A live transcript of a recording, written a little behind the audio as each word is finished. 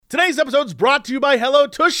Today's episode is brought to you by Hello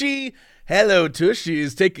Tushy. Hello Tushy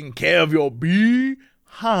is taking care of your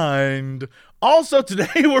behind. Also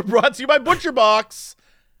today we're brought to you by ButcherBox.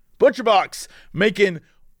 ButcherBox, making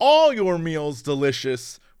all your meals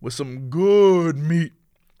delicious with some good meat.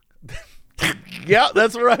 Yeah,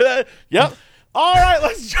 that's right. Yep. All right,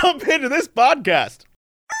 let's jump into this podcast.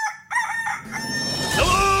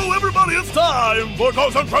 Hello, everybody. It's time for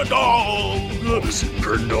Cox and Crendor. Cox and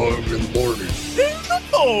Crendor in the morning. In the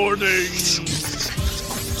morning.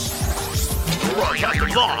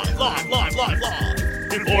 Broadcasting live.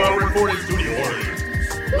 Before our recording studio audience.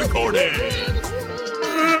 Recording.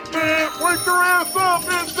 Wake your ass up.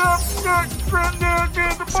 It's up. Cox and Crendor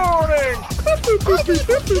in the morning.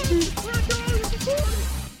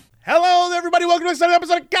 Hello, everybody. Welcome to another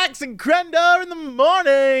episode of Cox and Crendor in the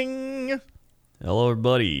morning. Hello,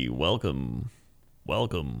 everybody. Welcome.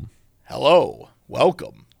 Hello.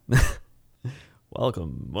 Welcome.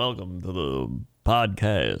 Welcome to the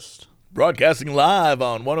podcast. Broadcasting live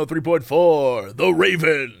on 103.4, The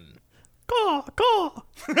Raven. Caw, caw.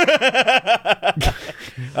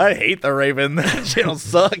 I hate The Raven. That channel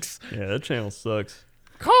sucks. Yeah, that channel sucks.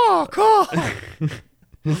 Caw, caw.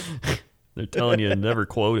 They're telling you to never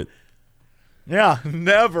quote it. Yeah,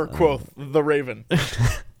 never quote The Raven.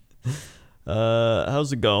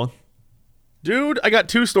 How's it going? Dude, I got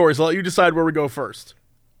two stories. I'll let you decide where we go first.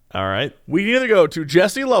 All right. We can either go to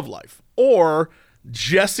Jesse Love Life or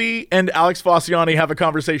Jesse and Alex Fossiani have a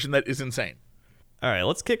conversation that is insane. All right,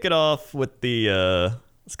 let's kick it off with Jesse,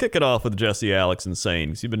 Alex, Insane,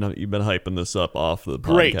 because you've been hyping this up off the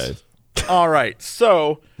Great. podcast. All right.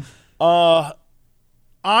 So,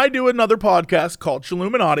 I do another podcast called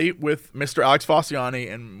Chilluminati with Mr. Alex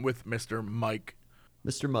Fossiani and with Mr. Mike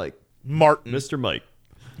Mr. Mike. Martin. Mr. Mike.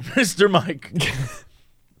 Mr. Mike.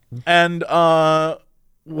 And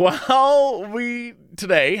while we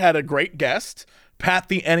today had a great guest, Pat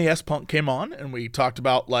the NES Punk came on, and we talked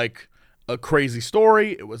about like a crazy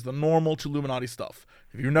story. It was the normal Chilluminati stuff.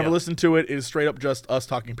 If you've never listened to it, it is straight up just us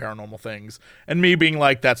talking paranormal things and me being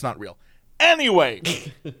like, that's not real. Anyway,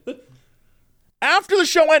 after the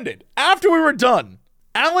show ended, after we were done,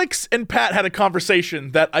 Alex and Pat had a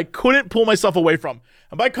conversation that I couldn't pull myself away from.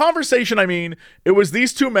 And by conversation, I mean it was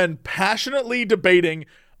these two men passionately debating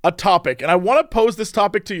a topic. And I want to pose this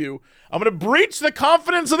topic to you. I'm going to breach the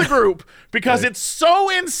confidence of the group because it's so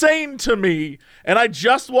insane to me. And I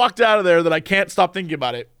just walked out of there that I can't stop thinking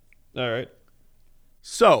about it. All right.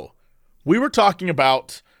 So we were talking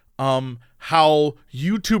about how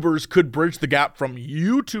YouTubers could bridge the gap from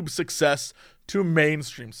YouTube success to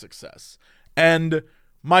mainstream success. And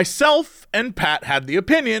myself and Pat had the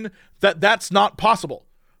opinion that that's not possible.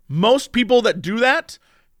 Most people that do that,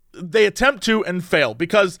 they attempt to and fail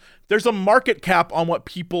because there's a market cap on what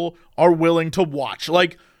people are willing to watch.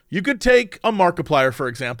 Like, you could take a Markiplier, for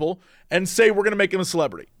example, and say we're going to make him a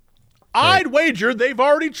celebrity. Right. I'd wager they've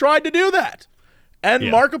already tried to do that. And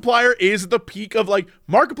Markiplier is at the peak of, like,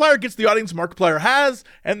 Markiplier gets the audience Markiplier has,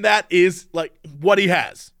 and that is, like, what he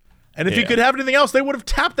has. And if he could have anything else, they would have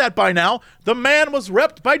tapped that by now. The man was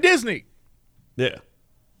repped by Disney. Yeah.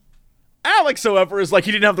 Alex, however, is like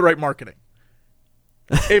he didn't have the right marketing.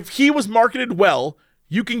 If he was marketed well,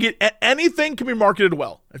 you can get anything can be marketed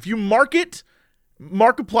well. If you market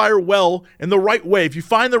Markiplier well in the right way, if you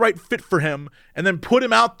find the right fit for him and then put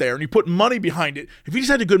him out there and you put money behind it, if he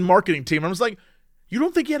just had a good marketing team, I was like, you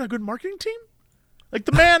don't think he had a good marketing team? Like,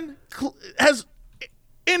 the man has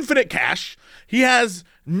infinite cash. He has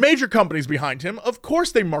major companies behind him. Of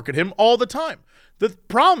course they market him all the time. The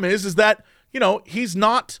problem is that, you know, he's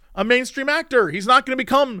not a mainstream actor. He's not going to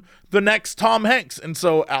become the next Tom Hanks. And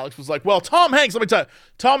so Alex was like, well, Tom Hanks, let me tell you,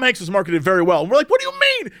 Tom Hanks was marketed very well. And we're like, what do you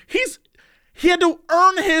mean? He had to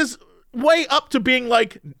earn his way up to being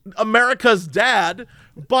like America's dad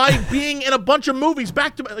by being in a bunch of movies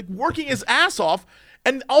back to like working his ass off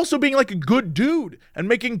and also being like a good dude and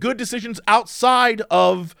making good decisions outside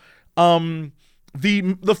of the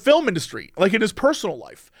film industry, like in his personal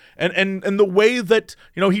life and the way that,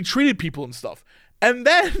 you know, he treated people and stuff. And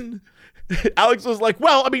then Alex was like,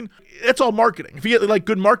 well, I mean, it's all marketing. If you get like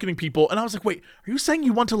good marketing people. And I was like, wait, are you saying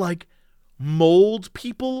you want to like mold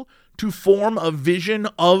people to form a vision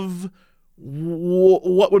of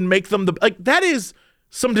what would make them like, that is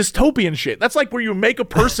some dystopian shit. That's like where you make a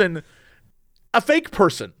person a fake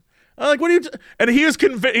person. I'm like, what do you? And he was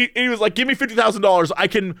convinced. He was like, "Give me $50,000. I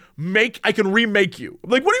can remake you." I'm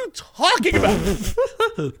like, what are you talking about?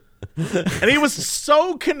 And he was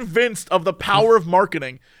so convinced of the power of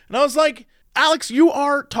marketing. And I was like, Alex, you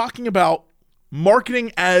are talking about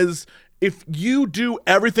marketing as if you do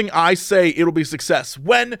everything I say, it'll be success.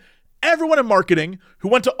 When everyone in marketing who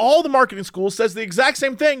went to all the marketing schools says the exact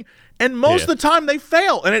same thing, and most of the time they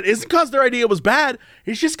fail. And it isn't because their idea was bad.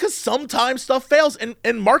 It's just because sometimes stuff fails,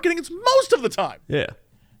 and marketing it's most of the time. Yeah.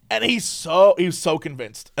 And he's so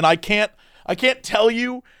convinced, and I can't tell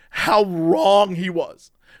you how wrong he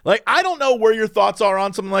was. Like, I don't know where your thoughts are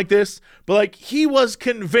on something like this, but like he was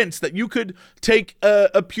convinced that you could take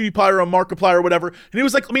a PewDiePie or a Markiplier or whatever, and he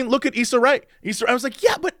was like, I mean, look at Issa Rae. I was like,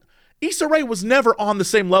 yeah, but Issa Rae was never on the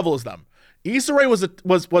same level as them. Issa Rae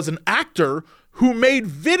was an actor who made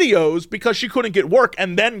videos because she couldn't get work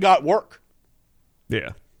and then got work.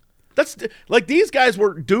 Yeah. That's like these guys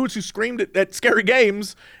were dudes who screamed at scary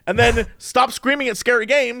games and then stopped screaming at scary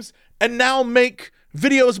games and now make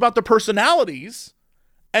videos about their personalities,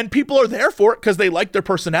 and people are there for it because they like their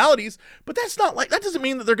personalities. But that's not like, that doesn't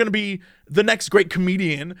mean that they're going to be the next great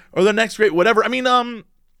comedian or the next great whatever. I mean,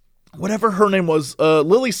 whatever her name was,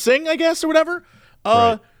 Lily Singh, I guess, or whatever.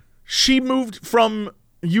 Right. She moved from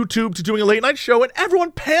YouTube to doing a late night show, and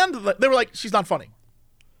everyone panned. They were like, she's not funny.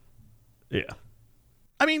 Yeah.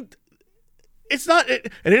 I mean, it's not,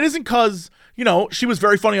 and it isn't because, she was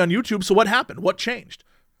very funny on YouTube. So what happened? What changed?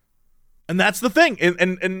 And that's the thing.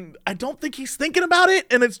 And I don't think he's thinking about it,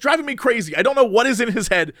 and it's driving me crazy. I don't know what is in his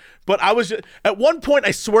head, but I was just, at one point,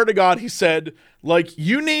 I swear to God, he said, like,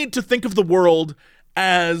 you need to think of the world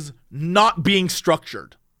as not being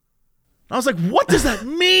structured. I was like, what does that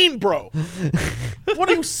mean, bro? What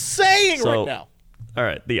are you saying right now? All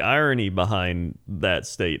right. The irony behind that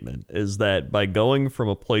statement is that by going from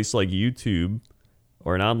a place like YouTube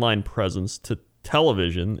or an online presence to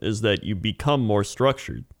television is that you become more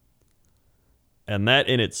structured. And that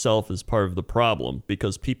in itself is part of the problem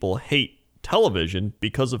because people hate television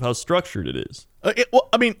because of how structured it is. Well,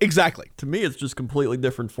 I mean, exactly. To me, it's just completely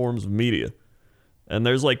different forms of media. And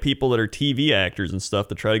there's like people that are TV actors and stuff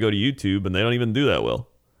that try to go to YouTube and they don't even do that well.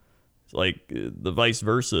 It's like the vice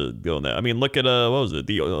versa going there. I mean, look at, what was it?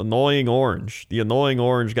 The Annoying Orange. The Annoying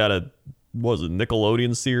Orange got a, what was it,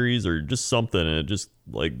 Nickelodeon series or just something, and it just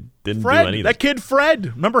like didn't do anything. That kid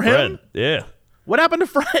Fred, remember him? Fred, yeah. What happened to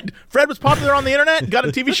Fred? Fred was popular on the internet, got a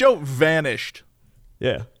TV show, vanished.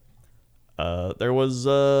 Yeah. There was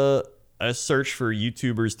a search for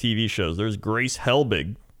YouTubers TV shows. There's Grace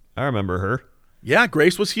Helbig. I remember her. Yeah,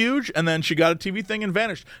 Grace was huge, and then she got a TV thing and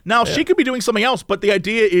vanished. Now, she could be doing something else, but the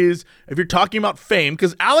idea is, if you're talking about fame,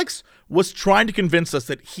 because Alex was trying to convince us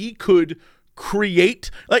that he could create,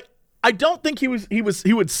 like, I don't think he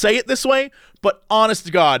would say it this way, but honest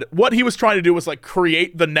to God, what he was trying to do was like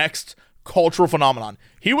create the next cultural phenomenon.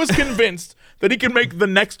 He was convinced that he can make the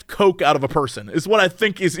next Coke out of a person, is what I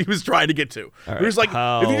think he was trying to get to. Right. He was like,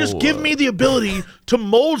 if you just give me the ability to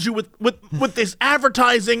mold you with this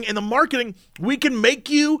advertising and the marketing, we can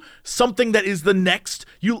make you something that is the next.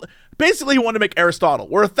 Basically, he wanted to make Aristotle,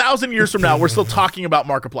 where 1,000 years from now, we're still talking about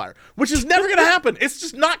Markiplier, which is never going to happen. It's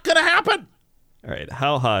just not going to happen. All right,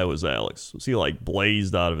 how high was Alex? Was he like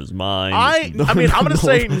blazed out of his mind? I mean, I'm going to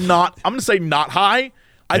say not. I'm going to say not high.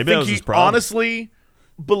 I think he honestly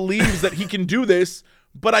believes that he can do this,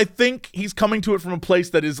 but I think he's coming to it from a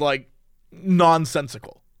place that is like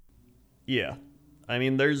nonsensical. Yeah. I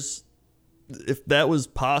mean, if that was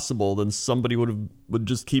possible, then somebody would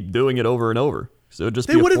just keep doing it over and over. So it would just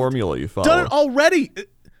be a formula you follow. Done it already.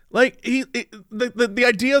 Like the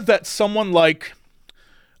idea that someone like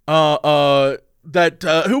who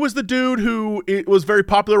was the dude who was very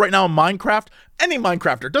popular right now in Minecraft? Any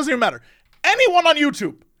Minecrafter, doesn't even matter. Anyone on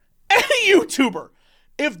YouTube, any YouTuber,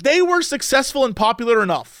 if they were successful and popular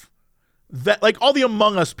enough, that like all the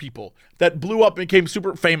Among Us people that blew up and became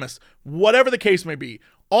super famous, whatever the case may be,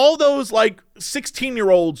 all those like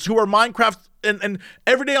 16-year-olds who are Minecraft and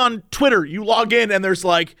every day on Twitter, you log in and there's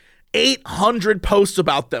like 800 posts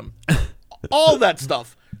about them. All that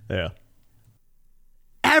stuff. Yeah.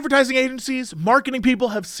 Advertising agencies, marketing people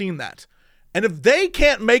have seen that. And if they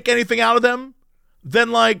can't make anything out of them,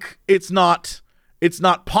 then like it's not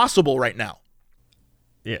possible right now.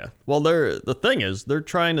 Yeah. Well, the thing is, he's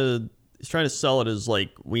trying to sell it as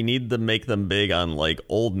like we need to make them big on like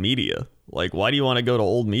old media. Like, why do you want to go to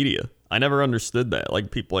old media? I never understood that.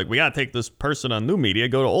 Like, people like, we got to take this person on new media,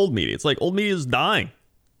 go to old media. It's like old media is dying.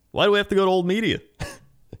 Why do we have to go to old media?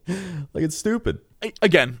 Like, it's stupid.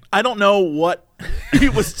 Again, I don't know what he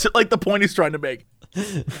was like the point he's trying to make.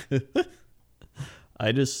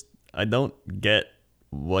 I don't get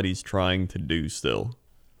what he's trying to do still.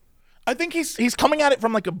 I think he's coming at it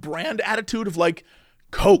from like a brand attitude of like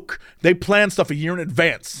Coke. They plan stuff a year in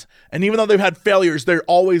advance. And even though they've had failures, they're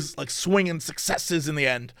always like swinging successes in the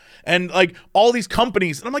end. And like all these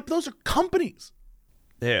companies, and I'm like, those are companies.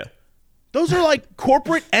 Yeah. Those are like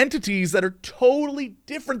corporate entities that are totally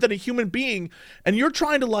different than a human being. And you're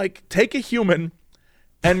trying to like take a human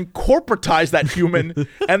and corporatize that human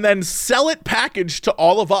and then sell it packaged to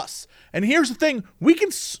all of us. And here's the thing. We can,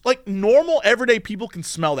 like, normal everyday people can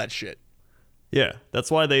smell that shit. Yeah,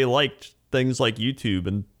 that's why they liked things like YouTube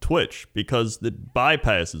and Twitch, because it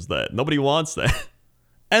bypasses that. Nobody wants that.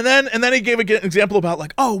 And then he gave an example about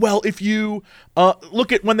like, oh, well, if you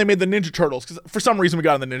look at when they made the Ninja Turtles, because for some reason we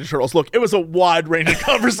got on the Ninja Turtles. Look, it was a wide-ranging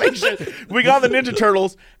conversation. We got on the Ninja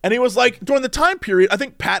Turtles, and he was like, during the time period, I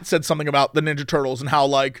think Pat said something about the Ninja Turtles and how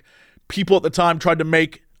like people at the time tried to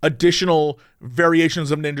make additional variations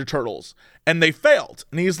of Ninja Turtles, and they failed.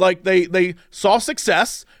 And he's like, they saw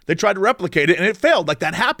success, they tried to replicate it, and it failed. Like,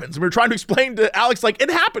 that happens. And we were trying to explain to Alex, like, it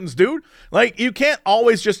happens, dude. Like, you can't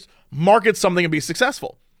always just market something and be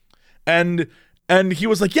successful. And he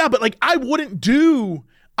was like, yeah, but like I wouldn't do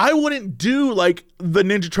like the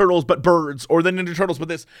Ninja Turtles but birds, or the Ninja Turtles but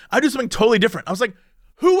this. I do something totally different. I was like,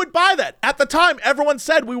 who would buy that? At the time, everyone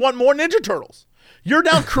said we want more Ninja Turtles. You're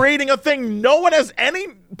now creating a thing no one has any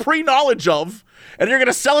pre-knowledge of, and you're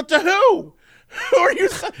gonna sell it to who? Who are you?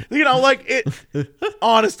 You know, like it.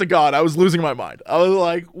 Honest to God, I was losing my mind. I was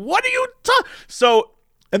like, what are you So,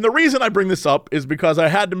 and the reason I bring this up is because I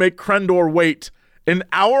had to make Crendor wait an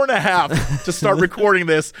hour and a half to start recording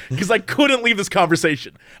this because I couldn't leave this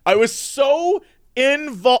conversation. I was so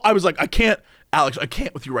involved. I was like, Alex, I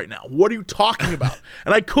can't with you right now. What are you talking about?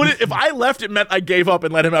 And I couldn't. If I left, it meant I gave up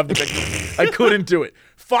and let him have the victory. I couldn't do it.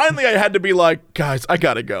 Finally, I had to be like, guys, I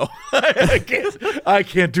gotta go. I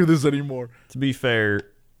can't do this anymore. To be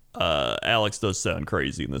fair, Alex does sound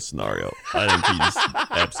crazy in this scenario. I think he's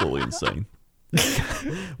absolutely insane.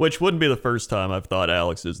 Which wouldn't be the first time I've thought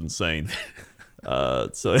Alex is insane.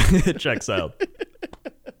 So it checks out.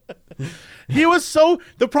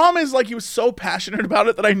 The problem is like he was so passionate about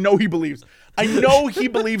it that I know he believes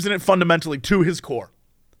in it fundamentally to his core.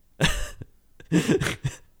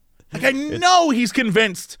 Like I know he's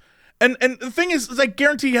convinced. And the thing is I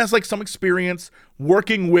guarantee he has like some experience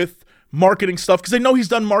working with marketing stuff because I know he's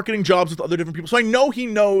done marketing jobs with other different people. So I know he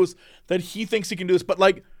knows that he thinks he can do this, but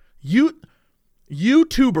like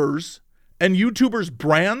YouTubers and YouTubers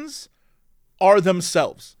brands are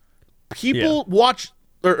themselves. People watch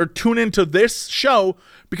or tune into this show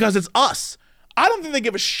because it's us. I don't think they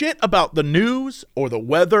give a shit about the news or the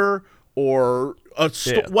weather or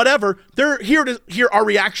whatever. They're here to hear our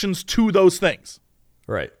reactions to those things.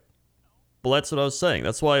 Right. Well, that's what I was saying.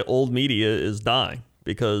 That's why old media is dying,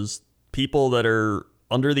 because people that are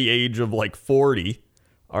under the age of like 40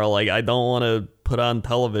 are like, I don't want to put on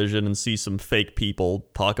television and see some fake people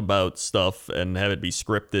talk about stuff and have it be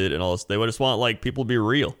scripted and all this. They would just want like people to be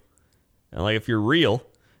real. And like if you're real,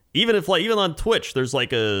 even on Twitch, there's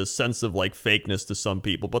like a sense of like fakeness to some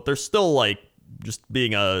people, but they're still like just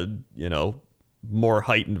being a, more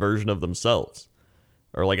heightened version of themselves,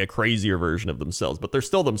 or like a crazier version of themselves, but they're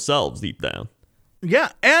still themselves deep down. Yeah,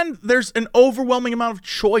 and there's an overwhelming amount of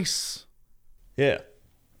choice. Yeah.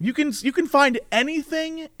 You can find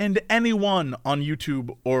anything and anyone on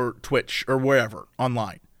YouTube or Twitch or wherever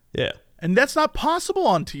online. Yeah. And that's not possible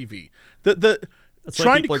on TV. That's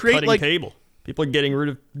trying people to create are cutting cable. People are getting rid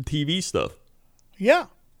of TV stuff. Yeah.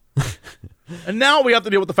 And now we have to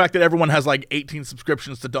deal with the fact that everyone has like 18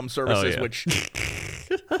 subscriptions to dumb services, which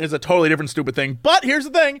is a totally different stupid thing. But here's the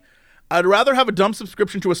thing. I'd rather have a dumb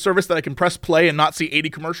subscription to a service that I can press play and not see 80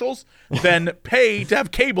 commercials than pay to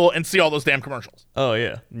have cable and see all those damn commercials. Oh,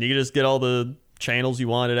 yeah. And you can just get all the channels you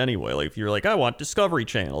wanted anyway. Like, if you're like, I want Discovery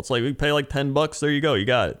Channel, it's like, we pay like $10. There you go. You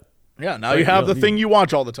got it. Yeah, now you have the thing you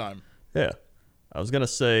watch all the time. Yeah. I was going to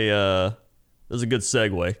say, this is a good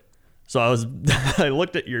segue. So I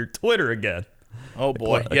looked at your Twitter again. Oh,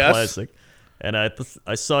 boy. Yes. Classic. And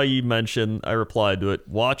I saw you mention, I replied to it,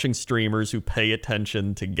 watching streamers who pay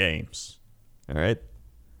attention to games. All right?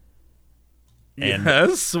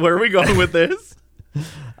 Yes? Where are we going with this?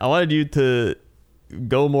 I wanted you to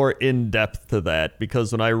go more in-depth to that,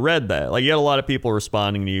 because when I read that, like, you had a lot of people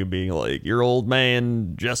responding to you being like, your old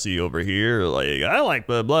man Jesse over here, like, I like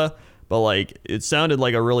blah, blah. But, like, it sounded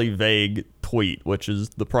like a really vague tweet, which is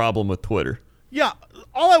the problem with Twitter. Yeah.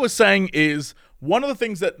 All I was saying is, one of the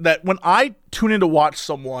things that when I tune in to watch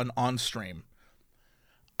someone on stream,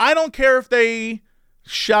 I don't care if they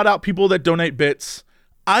shout out people that donate bits.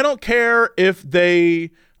 I don't care if they,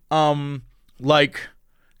 are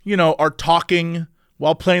talking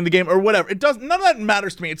while playing the game or whatever. None of that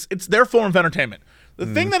matters to me. It's their form of entertainment. The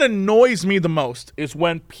thing that annoys me the most is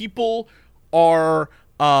when people are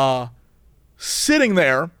sitting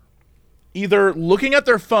there, either looking at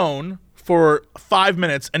their phone for 5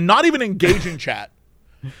 minutes and not even engaging chat,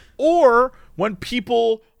 or when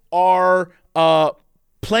people are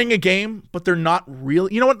playing a game, but they're not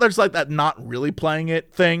really, you know what? There's like that not really playing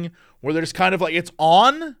it thing where there's kind of like it's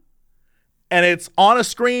on and it's on a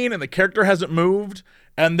screen and the character hasn't moved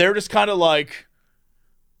and they're just kind of like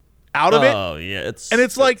out of it. Oh, yeah.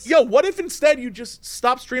 It's like, yo, what if instead you just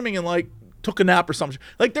stopped streaming and like took a nap or something?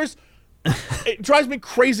 Like it drives me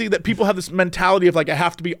crazy that people have this mentality of like, I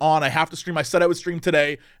have to be on, I have to stream. I said I would stream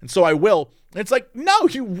today, and so I will. And it's like, no,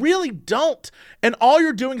 you really don't. And all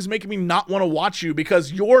you're doing is making me not want to watch you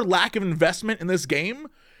because your lack of investment in this game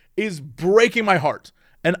is breaking my heart.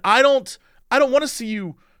 And I don't want to see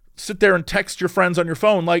you sit there and text your friends on your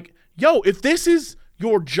phone like, yo, if this is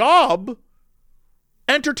your job,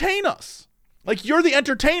 entertain us. Like, you're the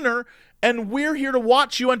entertainer and we're here to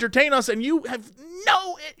watch you entertain us, and you have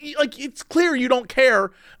it's clear you don't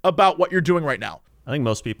care about what you're doing right now. I think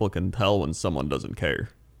most people can tell when someone doesn't care.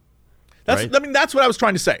 That's right? I mean, that's what I was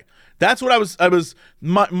trying to say. That's what I was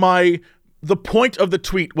the point of the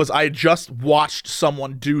tweet was I just watched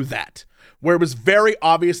someone do that, where it was very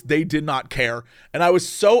obvious they did not care, and I was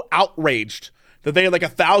so outraged that they had like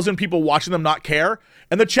 1,000 people watching them not care,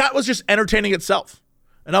 and the chat was just entertaining itself.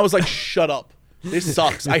 And I was like, shut up. This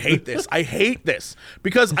sucks. I hate this. I hate this.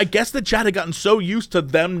 Because I guess the chat had gotten so used to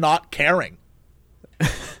them not caring. And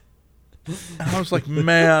I was like,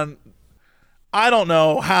 man, I don't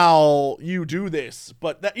know how you do this.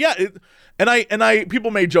 But that, yeah, people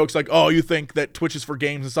made jokes like, oh, you think that Twitch is for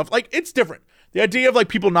games and stuff. Like, it's different. The idea of like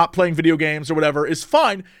people not playing video games or whatever is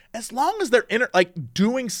fine as long as they're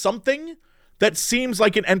doing something that seems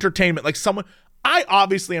like an entertainment. Like someone, I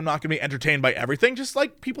obviously am not going to be entertained by everything. Just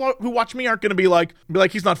like people who watch me aren't going to be like,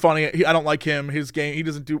 he's not funny. I don't like him. His game, he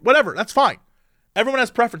doesn't do whatever. That's fine. Everyone has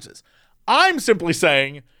preferences. I'm simply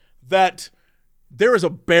saying that there is a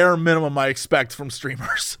bare minimum I expect from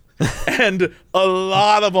streamers. And a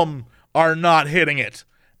lot of them are not hitting it.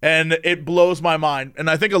 And it blows my mind. And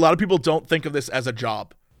I think a lot of people don't think of this as a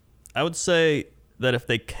job. I would say that if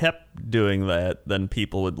they kept doing that, then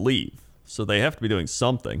people would leave. So they have to be doing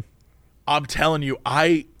something. I'm telling you,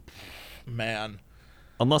 man.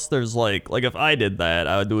 Unless there's like if I did that,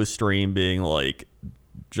 I would do a stream being like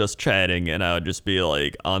just chatting, and I would just be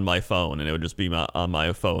like on my phone, and it would just be on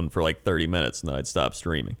my phone for like 30 minutes, and then I'd stop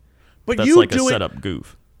streaming. But that's you like do a setup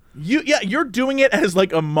goof. You're doing it as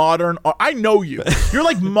like a modern. I know you. You're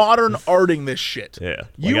like modern arting this shit. Yeah,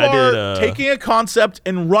 you are taking a concept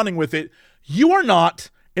and running with it. You are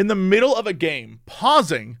not in the middle of a game,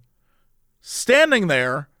 pausing, standing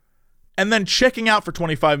there, and then checking out for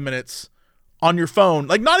 25 minutes on your phone.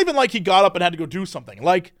 Like, not even like he got up and had to go do something.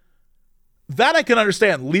 Like, that I can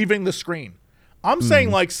understand, leaving the screen. I'm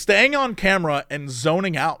saying, like, staying on camera and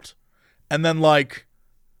zoning out. And then, like,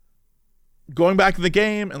 going back to the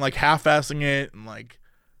game and, like, half-assing it and, like,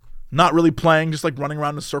 not really playing, just, like, running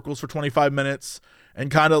around in circles for 25 minutes.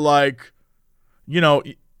 And kind of, like, you know,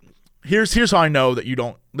 here's how I know that you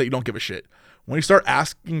don't give a shit. When you start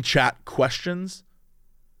asking chat questions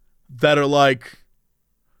that are like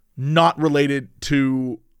not related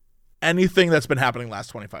to anything that's been happening the last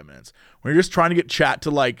 25 minutes. When you're just trying to get chat to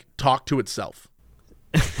like talk to itself.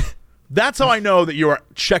 That's how I know that you are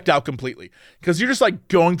checked out completely. Because you're just like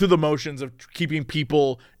going through the motions of keeping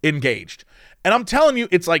people engaged. And I'm telling you,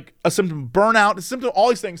 it's like a symptom of burnout, a symptom of all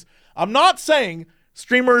these things. I'm not saying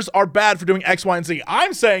streamers are bad for doing X, Y, and Z.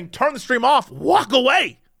 I'm saying turn the stream off, walk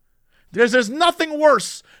away. There's nothing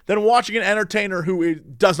worse than watching an entertainer who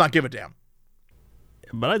does not give a damn.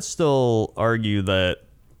 But I'd still argue that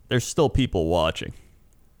there's still people watching.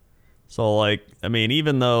 So, like, I mean,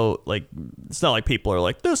 even though, like, it's not like people are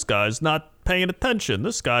like, this guy's not paying attention.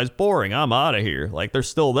 This guy's boring. I'm out of here. Like, they're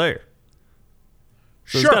still there.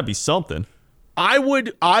 So sure. There's got to be something. I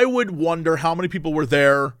would wonder how many people were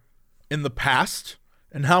there in the past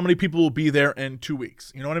and how many people will be there in 2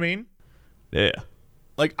 weeks. You know what I mean? Yeah.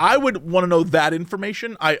 Like, I would want to know that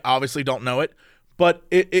information. I obviously don't know it, but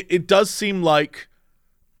it does seem like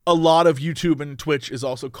a lot of YouTube and Twitch is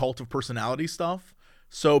also cult of personality stuff.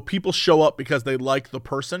 So people show up because they like the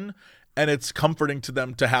person, and it's comforting to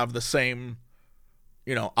them to have the same,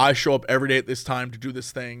 you know, I show up every day at this time to do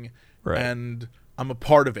this thing, right, and I'm a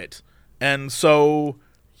part of it. And so,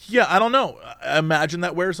 yeah, I don't know. I imagine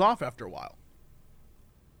that wears off after a while.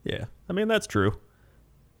 Yeah, I mean, that's true.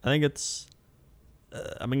 I think it's...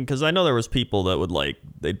 I mean, because I know there was people that would, like,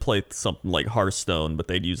 they'd play something like Hearthstone, but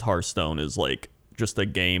they'd use Hearthstone as, like, just a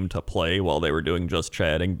game to play while they were doing just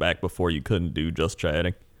chatting back before you couldn't do just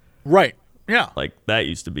chatting. Right, yeah. Like, that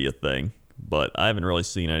used to be a thing, but I haven't really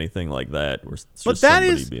seen anything like that where it's but just that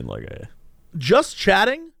somebody is being like, eh. Just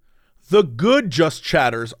chatting, the good just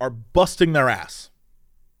chatters are busting their ass.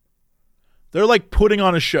 They're like putting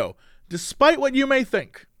on a show. Despite what you may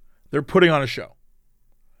think, they're putting on a show.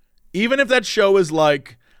 Even if that show is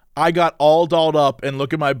like, I got all dolled up and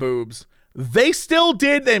look at my boobs, they still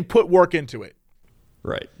did and put work into it.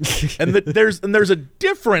 Right. And there's a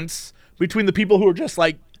difference between the people who are just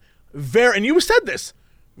like and you said this,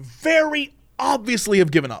 very obviously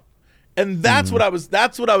have given up. And that's what I was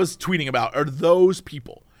tweeting about, are those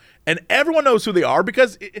people. And everyone knows who they are,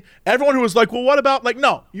 because everyone who was like, well, what about, like,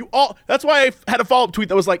 no, you all, that's why I had a follow-up tweet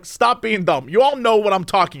that was like, stop being dumb. You all know what I'm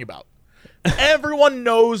talking about. Everyone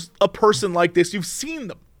knows a person like this. You've seen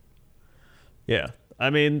them. Yeah.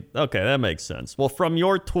 I mean, okay, that makes sense. Well, from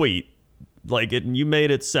your tweet, like, you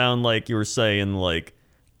made it sound like you were saying, like,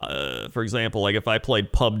 for example, like if I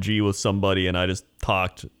played PUBG with somebody and I just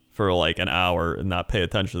talked for like an hour and not pay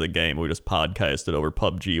attention to the game, we just podcasted over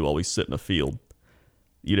PUBG while we sit in a field.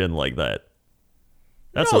 You didn't like that.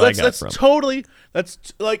 That's what I got from. That's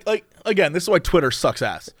like again, this is why Twitter sucks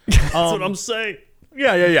ass. That's what I'm saying.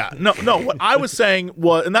 Yeah. No. What I was saying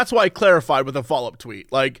was, and that's why I clarified with a follow-up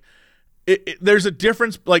tweet. Like, there's a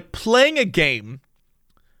difference. Like, playing a game.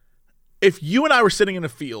 If you and I were sitting in a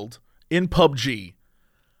field in PUBG,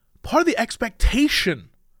 part of the expectation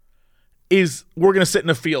is we're gonna sit in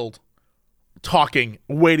a field, talking,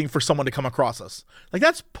 waiting for someone to come across us. Like,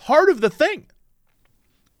 that's part of the thing.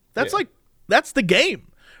 That's the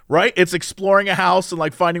game, right? It's exploring a house and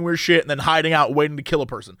like finding weird shit and then hiding out, waiting to kill a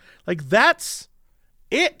person. Like, that's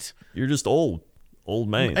it. You're just old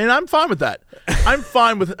man. And I'm fine with that. I'm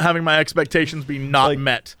fine with having my expectations be not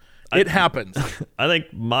met. It happens. I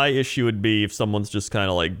think my issue would be if someone's just kind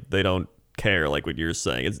of like, they don't care, like what you're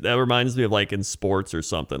saying. That reminds me of like in sports or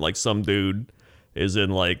something. Like some dude is in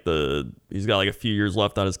like he's got like a few years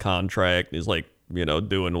left on his contract. He's like, you know,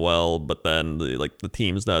 doing well, but then the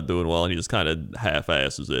team's not doing well, and he just kind of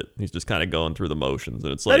half-asses it. He's just kind of going through the motions,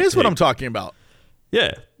 and it's like, that is what I'm talking about.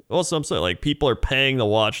 Yeah. Well, so I'm saying, like, people are paying to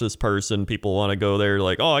watch this person. People want to go there,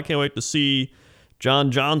 like, oh, I can't wait to see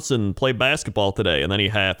John Johnson play basketball today, and then he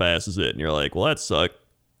half-asses it, and you're like, well, that sucked.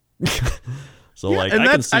 So, yeah, like, I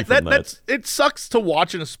can see from that. It sucks to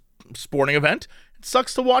watch in a sporting event. It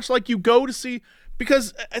sucks to watch, like, you go to see,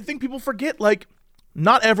 because I think people forget, like,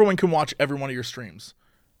 not everyone can watch every one of your streams.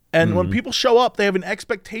 And when people show up, they have an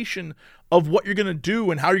expectation of what you're going to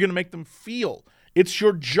do and how you're going to make them feel. It's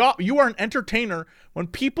your job. You are an entertainer. When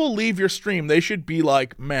people leave your stream, they should be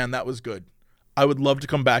like, man, that was good. I would love to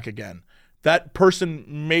come back again. That person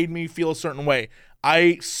made me feel a certain way.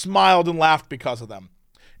 I smiled and laughed because of them.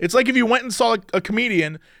 It's like if you went and saw a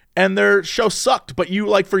comedian and their show sucked, but you,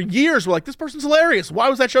 like, for years were like, this person's hilarious. Why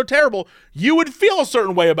was that show terrible? You would feel a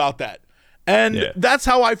certain way about that. And that's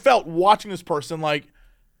how I felt watching this person. Like,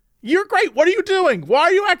 you're great. What are you doing? Why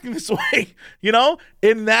are you acting this way? You know?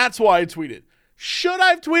 And that's why I tweeted. Should I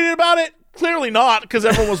have tweeted about it? Clearly not, because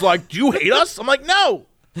everyone was like, do you hate us? I'm like, no.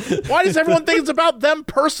 Why does everyone think it's about them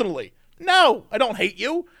personally? No, I don't hate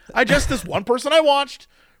you. This one person I watched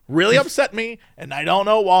really upset me, and I don't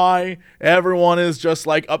know why. Everyone is just,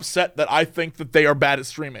 like, upset that I think that they are bad at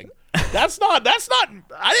streaming. That's not,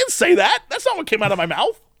 I didn't say that. That's not what came out of my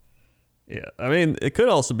mouth. Yeah, I mean, it could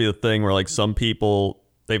also be the thing where, like, some people,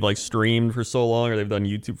 they've, like, streamed for so long or they've done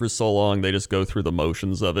YouTube for so long, they just go through the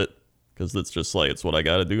motions of it because it's just like, it's what I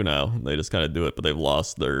got to do now. They just kind of do it, but they've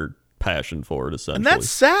lost their passion for it, essentially. And that's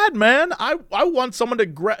sad, man. I want someone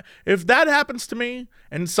to if that happens to me,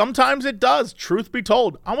 and sometimes it does, truth be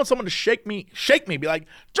told, I want someone to shake me, be like,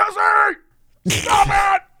 Jesse, stop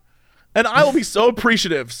it! And I will be so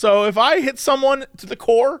appreciative. So if I hit someone to the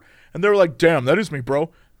core and they're like, damn, that is me, bro.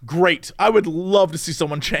 Great. I would love to see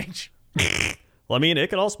someone change. Well, I mean, it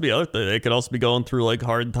could also be other things. They could also be going through, like,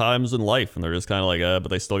 hard times in life, and they're just kind of like, but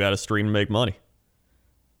they still got to stream and make money.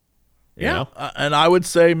 You know? And I would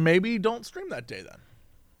say maybe don't stream that day then.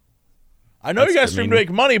 I know you got to stream to make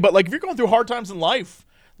money, but, like, if you're going through hard times in life,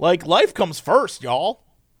 like, life comes first, y'all.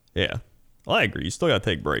 Yeah. Well, I agree. You still got to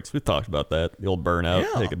take breaks. We've talked about that. The old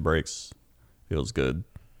burnout, taking breaks feels good.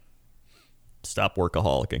 Stop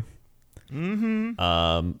workaholicing.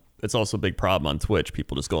 Mm-hmm. It's also a big problem on Twitch.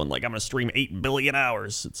 People just going like, I'm going to stream 8 billion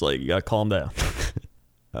hours. It's like, you got to calm down.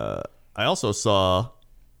 I also saw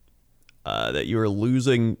that you were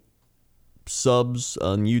losing subs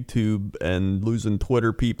on YouTube and losing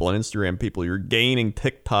Twitter people and Instagram people. You're gaining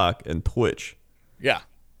TikTok and Twitch. Yeah.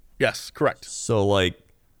 Yes, correct. So, like,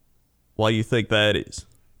 why do you think that is?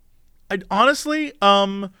 Honestly,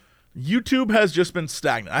 YouTube has just been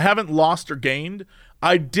stagnant. I haven't lost or gained.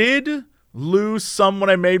 I did lose some when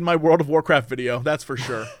I made my World of Warcraft video. That's for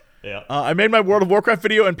sure. Yeah. I made my World of Warcraft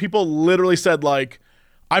video, and people literally said, like,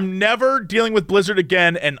 I'm never dealing with Blizzard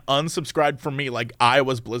again, and unsubscribed from me like I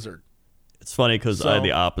was Blizzard. It's funny because I had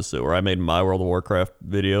the opposite, where I made my World of Warcraft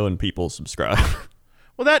video and people subscribe.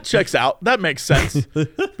 Well, that checks out. That makes sense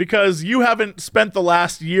because you haven't spent the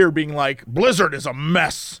last year being like, Blizzard is a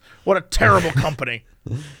mess. What a terrible company.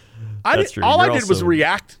 All I did was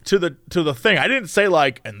react to the thing. I didn't say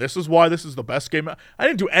like, and this is why this is the best game. I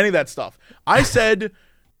didn't do any of that stuff. I said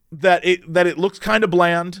that it looks kind of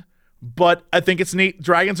bland, but I think it's neat.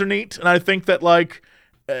 Dragons are neat, and I think that like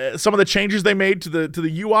some of the changes they made to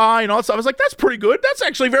the UI and all that stuff, I was like, that's pretty good. That's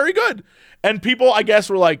actually very good. And people, I guess,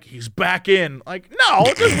 were like, he's back in. Like, no,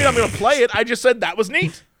 it doesn't mean I'm going to play it. I just said that was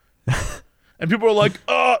neat. And people were like,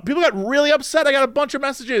 people got really upset. I got a bunch of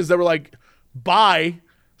messages that were like, buy,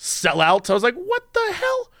 sell out. So I was like, what the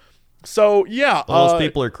hell? So, yeah. Well, those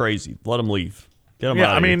people are crazy. Let them leave. Get them out of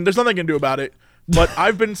here. I mean, there's nothing I can do about it. But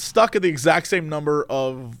I've been stuck at the exact same number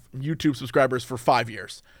of YouTube subscribers for 5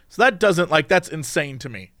 years. So that doesn't, like, that's insane to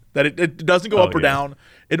me. That it doesn't go up or down.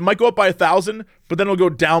 It might go up by 1,000, but then it'll go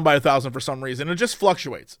down by 1,000 for some reason. It just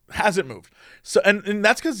fluctuates. It hasn't moved. So and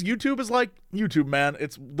that's because YouTube is like YouTube, man.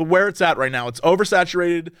 It's where it's at right now. It's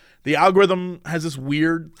oversaturated. The algorithm has this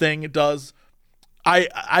weird thing it does. I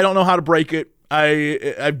don't know how to break it.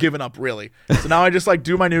 I've given up, really. So now I just like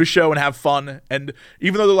do my news show and have fun. And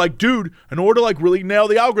even though they're like, dude, in order to like really nail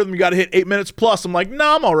the algorithm, you got to hit 8 minutes plus. I'm like,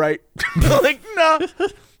 nah, I'm all right. Like, nah.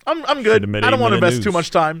 I'm good. I don't want to invest too much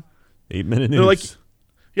time. 8 minute news. They're like,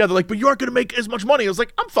 they're like, but you aren't going to make as much money. I was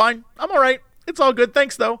like, I'm fine. I'm all right. It's all good.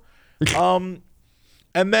 Thanks, though. And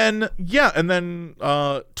then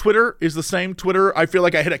Twitter is the same. Twitter, I feel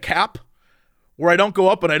like I hit a cap where I don't go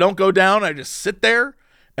up and I don't go down. I just sit there.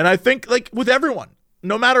 And I think, like, with everyone,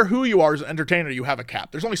 no matter who you are as an entertainer, you have a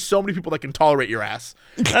cap. There's only so many people that can tolerate your ass.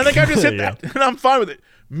 And I think I just hit that, and I'm fine with it.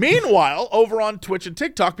 Meanwhile, over on Twitch and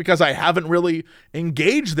TikTok, because I haven't really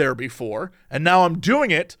engaged there before, and now I'm doing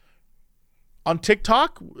it on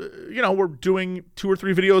TikTok, we're doing 2 or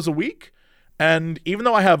 3 videos a week. And even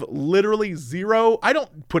though I have literally zero, I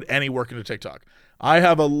don't put any work into TikTok. I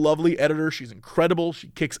have a lovely editor. She's incredible. She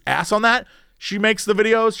kicks ass on that. She makes the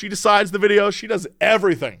videos. She decides the videos. She does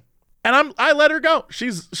everything. And I let her go.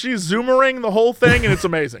 She's Zoomering the whole thing, and it's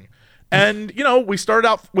amazing. And, we started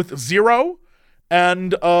out with 0.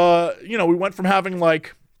 And, we went from having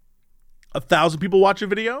like 1,000 people watch a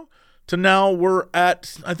video to now we're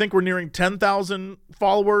at, I think we're nearing 10,000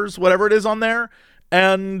 followers, whatever it is on there.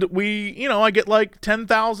 And I get like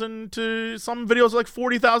 10,000 to some videos like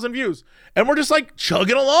 40,000 views. And we're just like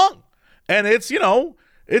chugging along. And it's,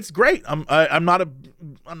 it's great. I'm not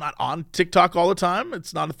on TikTok all the time.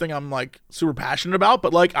 It's not a thing I'm like super passionate about,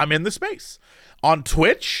 but like I'm in the space. On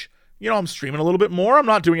Twitch, I'm streaming a little bit more. I'm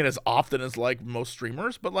not doing it as often as like most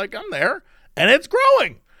streamers, but like I'm there and it's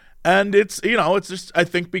growing. And it's, it's just, I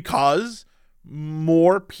think because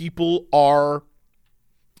more people are,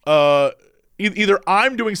 either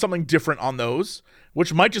I'm doing something different on those,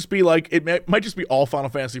 which might just be like, might just be all Final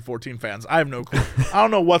Fantasy 14 fans. I have no clue. I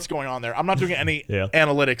don't know what's going on there. I'm not doing any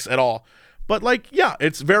analytics at all. But like,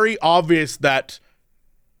 it's very obvious that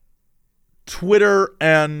Twitter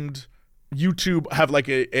and YouTube have like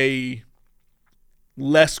a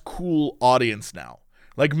less cool audience now.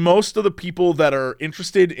 Like most of the people that are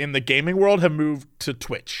interested in the gaming world have moved to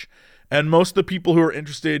Twitch. And most of the people who are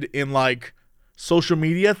interested in like social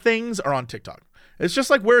media things are on TikTok. It's just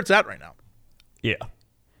like where it's at right now. Yeah.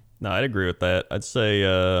 No, I'd agree with that. I'd say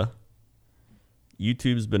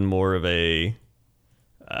YouTube's been more of a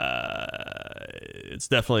it's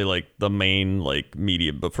definitely like the main like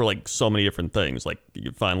media, but for like so many different things. Like you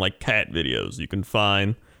can find like cat videos, you can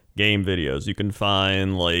find game videos, you can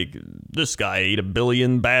find like this guy ate 1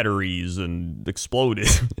 billion batteries and exploded.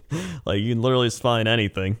 Like you can literally just find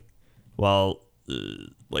anything. While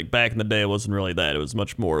like back in the day, it wasn't really that. It was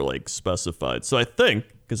much more like specified. So I think,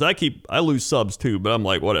 because I lose subs too, but I'm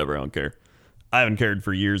like, whatever, I don't care. I haven't cared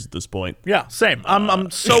for years at this point. Yeah, same. I'm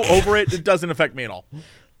so over it. It doesn't affect me at all.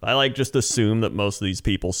 I like just assume that most of these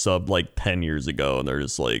people subbed like 10 years ago, and they're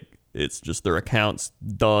just like, it's just their account's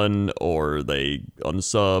done, or they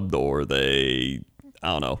unsubbed, or they, I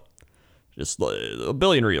don't know, just like a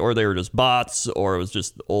billion, or they were just bots, or it was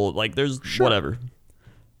just old. Like there's whatever.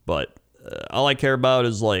 But all I care about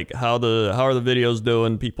is like how are the videos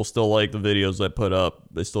doing? People still like the videos I put up.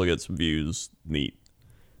 They still get some views. Neat.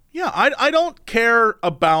 Yeah, I don't care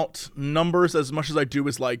about numbers as much as I do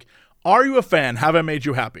is like, are you a fan? Have I made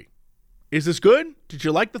you happy? Is this good? Did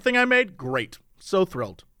you like the thing I made? Great. So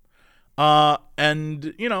thrilled.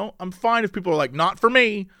 And I'm fine if people are like, not for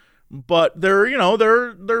me, but there's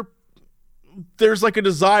like a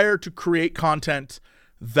desire to create content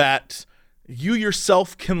that you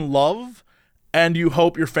yourself can love, and you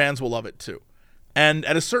hope your fans will love it too. And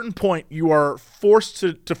at a certain point, you are forced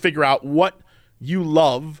to figure out what you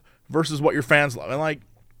love versus what your fans love. And like,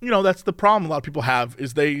 that's the problem a lot of people have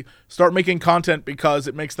is they start making content because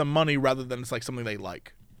it makes them money rather than it's like something they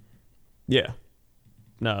like. Yeah.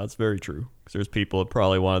 No, that's very true. Because there's people that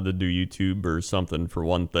probably wanted to do YouTube or something for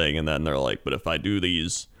one thing, and then they're like, but if I do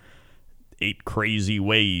these 8 crazy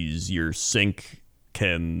ways your sync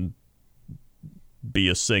can be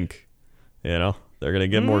a sync, they're going to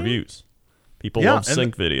get more views. People love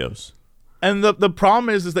sync videos. And the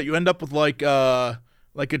problem is that you end up with like a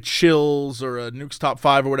Chills or a Nuke's Top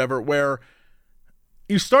 5 or whatever, where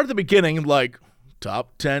you start at the beginning like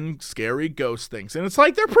top 10 scary ghost things. And it's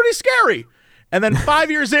like, they're pretty scary. And then 5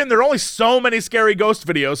 years in, there are only so many scary ghost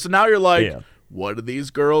videos. So now you're like, what do these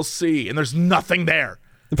girls see? And there's nothing there.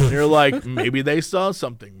 And you're like, maybe they saw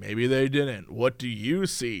something. Maybe they didn't. What do you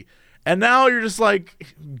see? And now you're just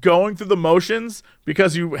like going through the motions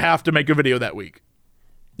because you have to make a video that week.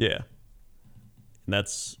 Yeah. And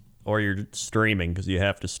or you're streaming because you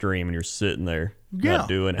have to stream and you're sitting there not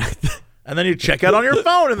doing anything. And then you check out on your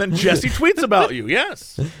phone and then Jesse tweets about you.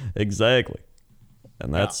 Yes. Exactly.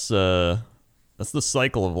 And that's the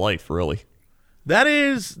cycle of life, really. That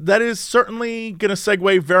is certainly going to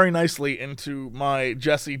segue very nicely into my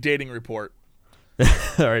Jesse dating report. All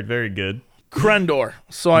right, very good. Crendor.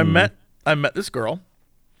 So I met this girl,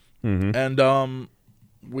 and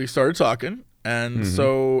we started talking, and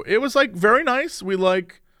so it was like very nice. We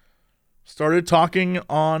like started talking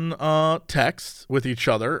on text with each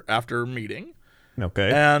other after meeting.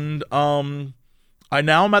 Okay. And I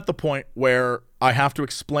now am at the point where I have to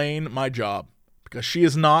explain my job. Because she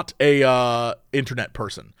is not a internet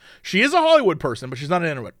person. She is a Hollywood person, but she's not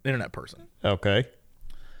an internet person. Okay.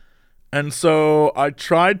 And so I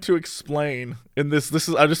tried to explain in this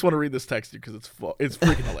is I just want to read this text to you because it's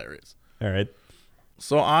freaking hilarious. All right.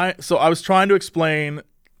 So I was trying to explain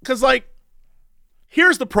because like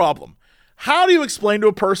here's the problem. How do you explain to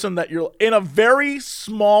a person that you're in a very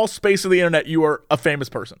small space of the internet you are a famous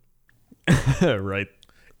person? Right.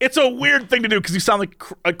 It's a weird thing to do because you sound like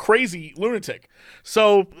a crazy lunatic.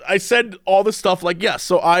 So I said all this stuff like, yes,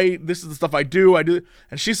 so this is the stuff I do. And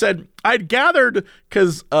she said, I'd gathered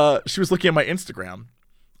because she was looking at my Instagram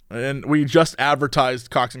and we just advertised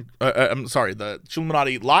the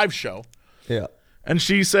Chilluminati live show. Yeah. And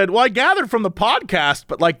she said, well, I gathered from the podcast,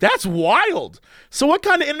 but like, that's wild. So what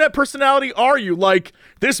kind of internet personality are you? Like,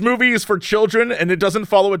 this movie is for children and it doesn't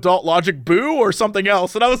follow adult logic, boo, or something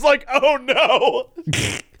else? And I was like, oh no.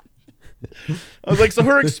 I was like, so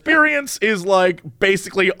her experience is like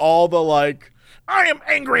basically all the like, I am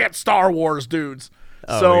angry at Star Wars dudes.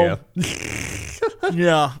 Oh,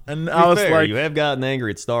 yeah. And I was like, you have gotten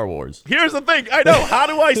angry at Star Wars. Here's the thing. I know. How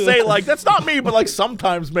do I say like, that's not me, but like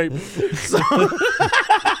sometimes maybe. So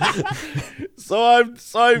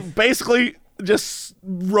I basically just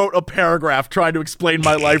wrote a paragraph trying to explain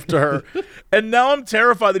my life to her. And now I'm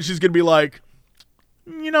terrified that she's going to be like,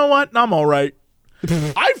 you know what? I'm all right.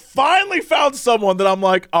 I finally found someone that I'm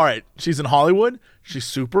like, all right, she's in Hollywood. She's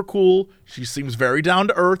super cool. She seems very down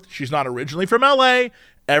to earth. She's not originally from LA.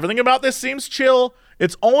 Everything about this seems chill.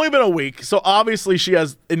 It's only been a week. So obviously she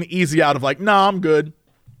has an easy out of like, nah, I'm good.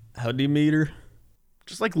 How'd you meet her?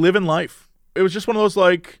 Just like living life. It was just one of those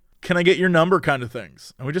like, can I get your number kind of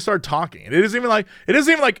things. And we just started talking. And it isn't even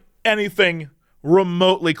like anything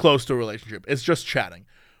remotely close to a relationship. It's just chatting.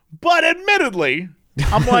 But admittedly,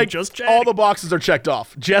 I'm like, just all the boxes are checked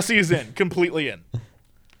off. Jesse is in, completely in.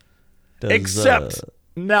 Except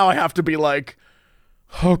now I have to be like,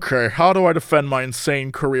 okay, how do I defend my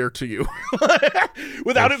insane career to you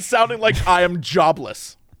without it sounding like I am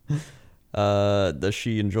jobless? Does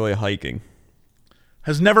she enjoy hiking?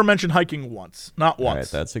 Has never mentioned hiking once. Not once. All right,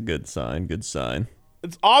 that's a good sign. Good sign.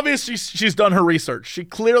 It's obvious she's done her research. She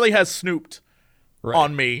clearly has snooped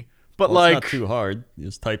on me. But well, like, it's not too hard. You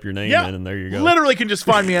just type your name in and there you go. Literally can just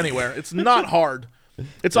find me anywhere. It's not hard.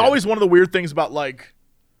 It's always one of the weird things about like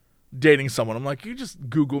dating someone. I'm like, you just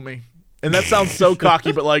Google me. And that sounds so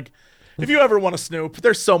cocky, but like, if you ever want to snoop,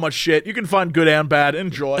 there's so much shit. You can find good and bad.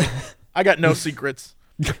 Enjoy. I got no secrets.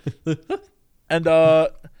 And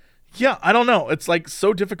yeah, I don't know. It's like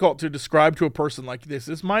so difficult to describe to a person like, this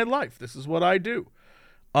is my life. This is what I do.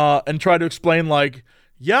 And try to explain like,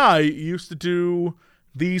 yeah, I used to do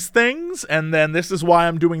these things, and then this is why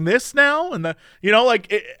I'm doing this now. And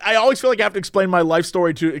I always feel like I have to explain my life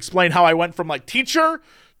story to explain how I went from like teacher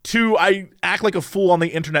to I act like a fool on the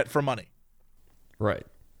internet for money. Right.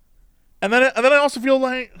 And then I also feel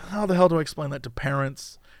like, how the hell do I explain that to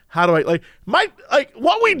parents? How do I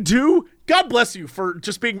what we do? God bless you for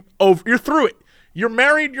just being over. You're through it. You're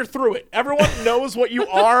married, you're through it. Everyone knows what you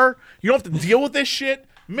are. You don't have to deal with this shit.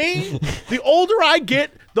 Me, the older I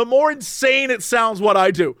get, the more insane it sounds what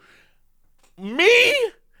I do. Me,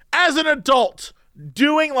 as an adult,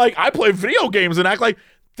 doing like, I play video games and act like,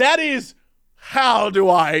 that is, how do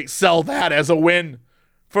I sell that as a win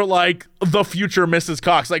for like the future Mrs.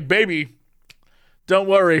 Cox? Like, baby, don't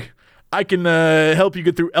worry. I can help you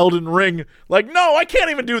get through Elden Ring. Like, no, I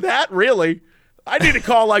can't even do that, really. I need to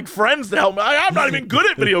call like friends to help me. I'm not even good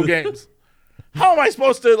at video games. How am I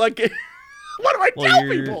supposed to like? What do I tell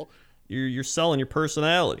people? You're selling your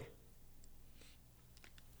personality,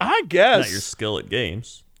 I guess. not your skill at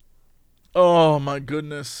games. Oh my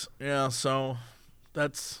goodness. Yeah. So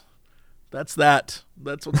that's that.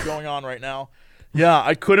 That's what's going on right now. Yeah,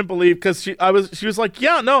 I couldn't believe because she was like,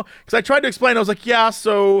 yeah, no, because I tried to explain. I was like, yeah,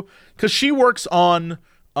 so because she works on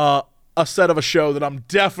a set of a show that I'm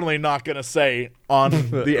definitely not gonna say on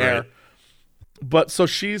the air. Right. But so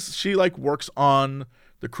she like works on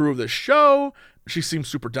the crew of this show. She seems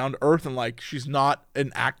super down to earth and like she's not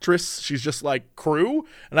an actress. She's just like crew.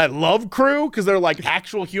 And I love crew because they're like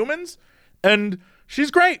actual humans. And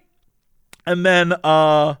she's great. And then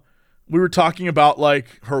we were talking about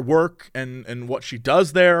like her work and what she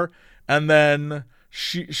does there. And then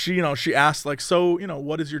she asked like, so,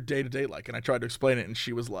 what is your day-to-day like? And I tried to explain it and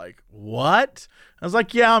she was like, what? I was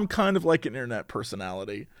like, yeah, I'm kind of like an internet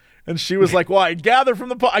personality. And she was like, well, I gather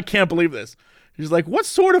from I can't believe this. She's like, what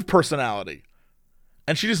sort of personality?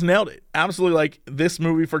 And she just nailed it. Absolutely, like, this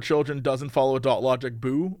movie for children doesn't follow adult logic,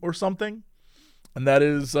 boo, or something. And that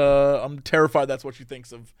is, I'm terrified that's what she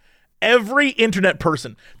thinks of every internet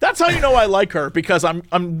person. That's how you know I like her, because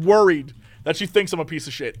I'm worried that she thinks I'm a piece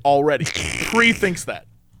of shit already. Pre-thinks that.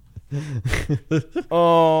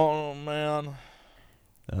 Oh, man.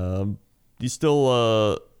 You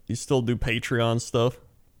still do Patreon stuff?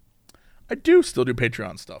 I do still do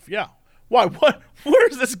Patreon stuff, yeah. Why? What? Where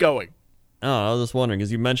is this going? Oh, I was just wondering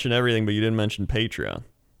because you mentioned everything, but you didn't mention Patreon.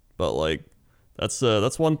 But like,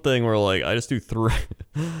 that's one thing where like I just do three.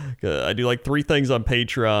 I do like 3 things on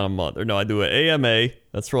Patreon a month. Or no, I do an AMA.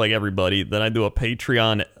 That's for like everybody. Then I do a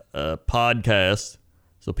Patreon podcast,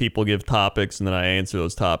 so people give topics and then I answer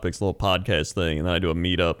those topics. A little podcast thing, and then I do a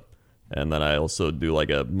meetup, and then I also do like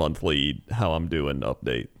a monthly how I'm doing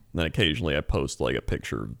update. And then occasionally I post like a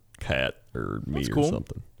picture of Cat or me. That's cool. Or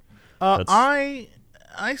something.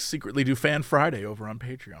 I secretly do Fan Friday over on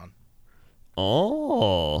Patreon.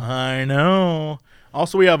 Oh. I know.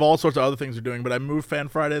 Also, we have all sorts of other things we're doing, but I moved Fan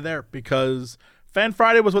Friday there because Fan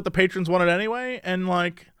Friday was what the patrons wanted anyway, and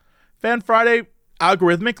like Fan Friday,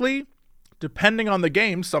 algorithmically, depending on the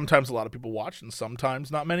game, sometimes a lot of people watched and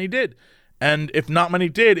sometimes not many did. And if not many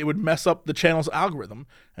did, it would mess up the channel's algorithm,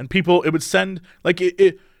 and it would send like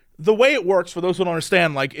the way it works, for those who don't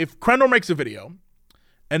understand, like if Krendor makes a video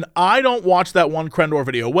and I don't watch that one Krendor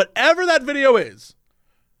video, whatever that video is,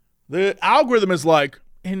 the algorithm is like,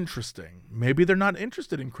 interesting. Maybe they're not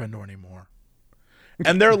interested in Krendor anymore.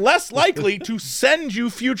 And they're less likely to send you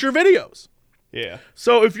future videos. Yeah.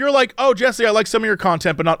 So if you're like, oh, Jesse, I like some of your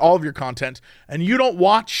content, but not all of your content, and you don't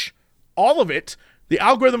watch all of it, the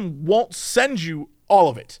algorithm won't send you all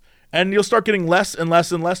of it. And you'll start getting less and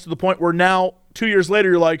less and less to the point where now, 2 years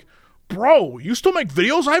later, you're like, bro, you still make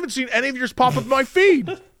videos? I haven't seen any of yours pop up in my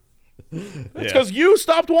feed. It's because you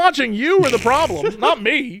stopped watching. You were the problem, not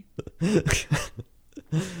me.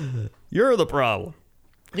 You're the problem.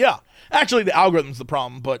 Yeah. Actually, the algorithm's the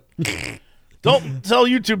problem, but don't tell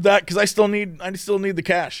YouTube that because I still need the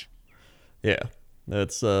cash. Yeah.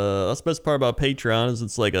 That's the best part about Patreon is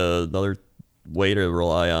it's like another way to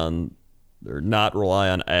rely on or not rely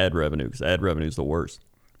on ad revenue, because ad revenue is the worst.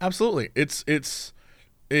 Absolutely. It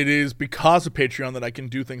is because of Patreon that I can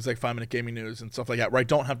do things like 5-minute gaming news and stuff like that, where I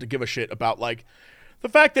don't have to give a shit about like the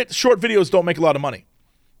fact that short videos don't make a lot of money.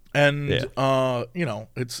 And it's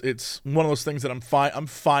one of those things that I'm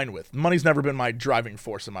fine with. Money's never been my driving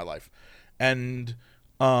force in my life. And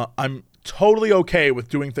I'm totally okay with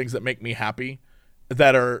doing things that make me happy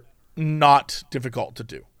that are not difficult to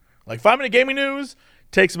do. Like 5-minute gaming news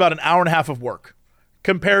takes about an hour and a half of work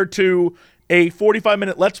compared to a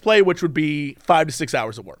 45-minute Let's Play, which would be 5 to 6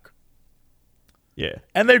 hours of work. Yeah.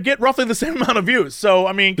 And they get roughly the same amount of views. So,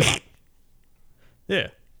 I mean, come on. Yeah.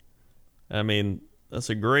 I mean, that's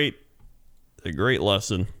a great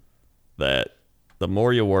lesson that the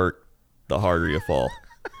more you work, the harder you fall.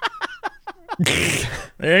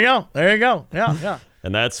 There you go. Yeah.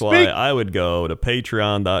 And that's why I would go to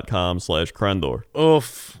patreon.com/Krendor.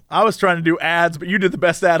 Oof. I was trying to do ads, but you did the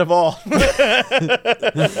best ad of all.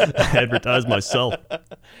 Advertise myself.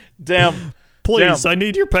 Damn. Please, I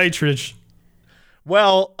need your patronage.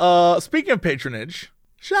 Well, speaking of patronage,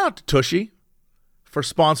 shout out to Tushy for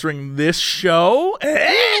sponsoring this show.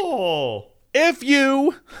 Oh. If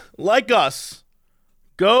you, like us,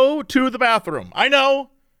 go to the bathroom, I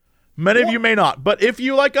know many of you may not, but if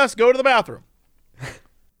you, like us, go to the bathroom,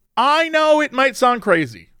 I know it might sound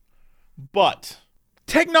crazy, but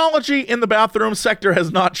technology in the bathroom sector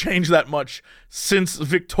has not changed that much since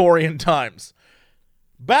Victorian times.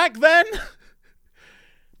 Back then,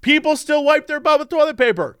 people still wipe their butt with toilet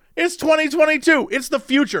paper. It's 2022. It's the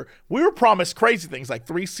future. We were promised crazy things like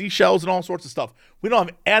 3 seashells and all sorts of stuff. We don't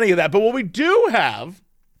have any of that. But what we do have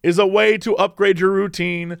is a way to upgrade your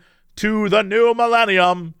routine to the new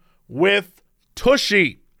millennium with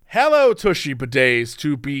Tushy. Hello, Tushy Bidets,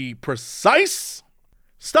 to be precise.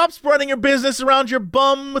 Stop spreading your business around your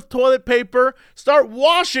bum with toilet paper. Start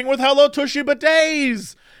washing with Hello Tushy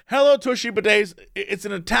Bidets. Hello Tushy Bidets, it's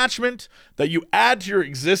an attachment that you add to your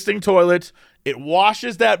existing toilet. It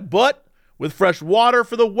washes that butt with fresh water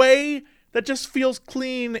for the way that just feels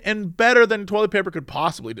clean and better than toilet paper could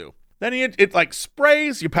possibly do. Then it like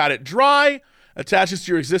sprays, you pat it dry, attaches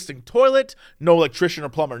to your existing toilet, no electrician or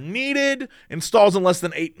plumber needed, installs in less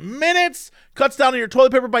than 8 minutes, cuts down on your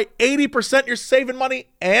toilet paper by 80%. You're saving money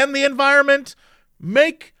and the environment.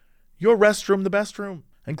 Make your restroom the best room,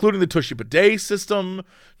 including the Tushy Bidet system,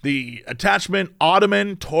 the attachment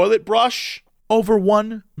ottoman toilet brush. Over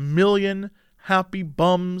 1 million happy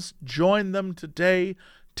bums. Join them today.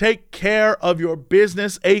 Take care of your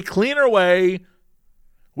business a cleaner way.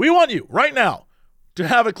 We want you right now to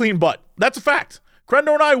have a clean butt. That's a fact.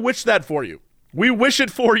 Crendor and I wish that for you. We wish it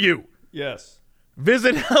for you. Yes.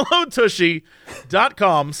 Visit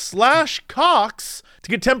hellotushy.com/Cox to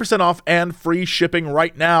get 10% off and free shipping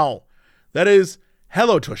right now. That is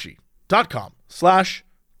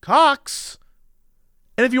hellotushy.com/Cox.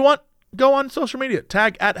 And if you want, go on social media.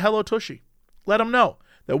 Tag at hellotushy. Let them know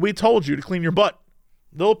that we told you to clean your butt.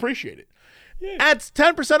 They'll appreciate it. Yeah. That's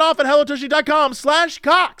 10% off at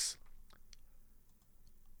hellotushy.com/Cox.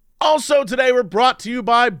 Also today, we're brought to you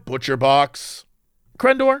by ButcherBox.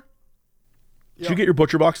 Crendor, did you get your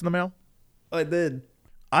ButcherBox in the mail? I did.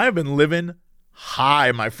 I have been living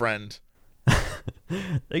high, my friend.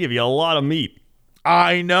 They give you a lot of meat.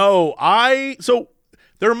 I know. So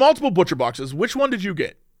there are multiple ButcherBoxes. Which one did you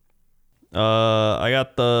get? I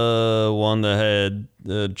got the one that had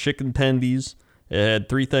chicken tendies. It had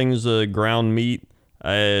 3 things of ground meat.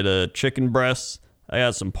 I had chicken breasts. I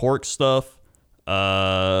got some pork stuff.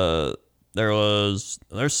 There's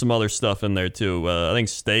some other stuff in there too. I think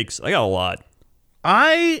steaks. I got a lot.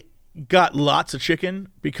 I got lots of chicken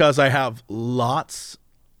because I have lots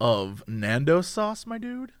of Nando's sauce, my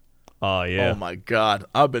dude. Oh yeah. Oh my God.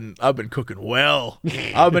 I've been cooking well.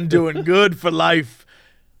 I've been doing good for life.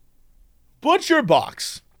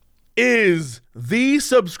 ButcherBox is the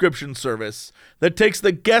subscription service that takes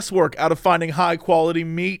the guesswork out of finding high quality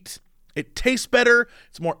meat. It tastes better,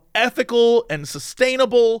 it's more ethical and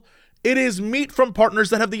sustainable. It is meat from partners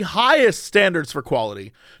that have the highest standards for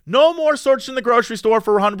quality. No more searching in the grocery store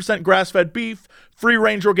for 100% grass-fed beef,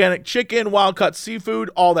 free-range organic chicken, wild-caught seafood,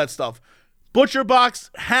 all that stuff. ButcherBox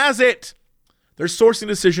has it. Their sourcing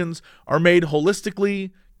decisions are made holistically,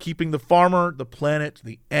 keeping the farmer, the planet,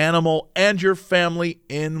 the animal, and your family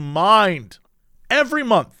in mind. Every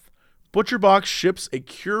month, ButcherBox ships a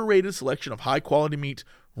curated selection of high-quality meat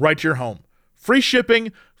right to your home. Free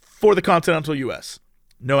shipping for the continental U.S.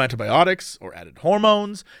 No antibiotics or added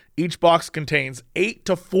hormones. Each box contains 8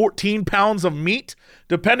 to 14 pounds of meat,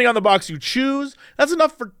 depending on the box you choose. That's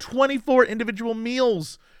enough for 24 individual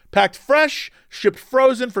meals. Packed fresh, shipped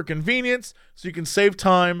frozen for convenience, so you can save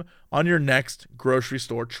time on your next grocery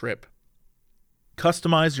store trip.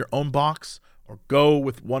 Customize your own box or go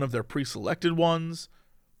with one of their pre-selected ones.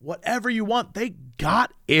 Whatever you want, they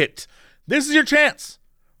got it. This is your chance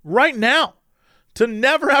right now to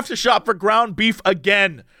never have to shop for ground beef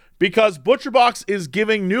again, because ButcherBox is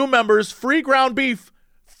giving new members free ground beef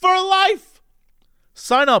for life.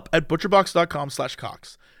 Sign up at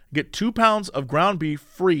butcherbox.com/Cox. Get 2 pounds of ground beef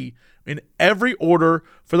free in every order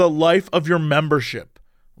for the life of your membership.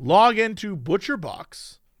 Log into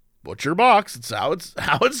ButcherBox, it's how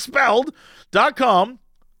it's spelled, .com/Cox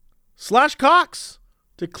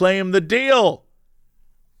to claim the deal.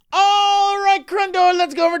 All right, Crendor,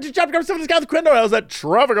 let's go over to chapter number 7 of the Scout. Crendor, how's that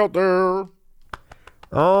traffic out there?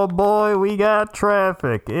 Oh boy, we got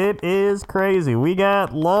traffic. It is crazy. We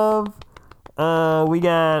got love, we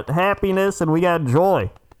got happiness, and we got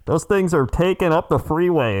joy. Those things are taking up the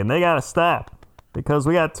freeway, and they gotta stop because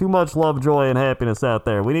we got too much love, joy, and happiness out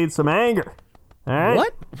there. We need some anger. All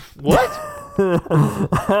right? What?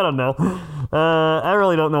 I don't know. I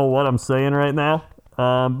really don't know what I'm saying right now.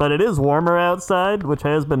 But it is warmer outside, which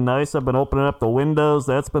has been nice. I've been opening up the windows.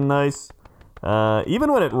 That's been nice.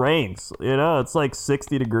 Even when it rains, it's like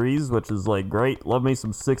 60 degrees, which is like great. Love me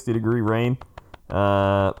some 60-degree rain.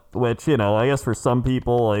 Which, I guess for some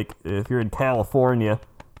people, like if you're in California,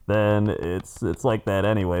 then it's like that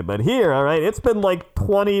anyway. But here, all right, it's been like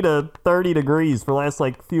 20 to 30 degrees for the last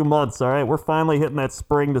like few months, all right? We're finally hitting that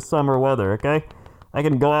spring to summer weather, okay? I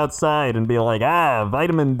can go outside and be like,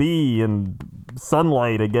 vitamin D and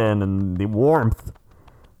sunlight again and the warmth.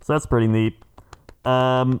 So that's pretty neat.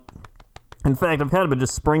 In fact, I've kind of been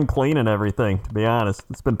just spring cleaning everything, to be honest.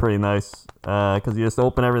 It's been pretty nice because you just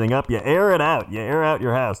open everything up. You air it out. You air out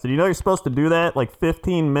your house. Did you know you're supposed to do that like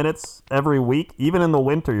 15 minutes every week? Even in the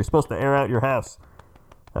winter, you're supposed to air out your house.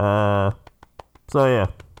 So, yeah.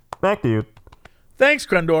 Back to you. Thanks,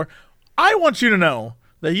 Krendor. I want you to know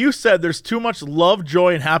that you said there's too much love,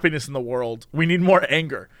 joy, and happiness in the world. We need more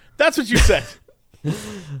anger. That's what you said.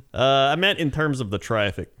 I meant in terms of the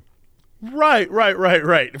traffic. Right.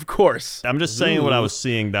 Of course. I'm just saying what I was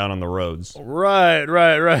seeing down on the roads. Right.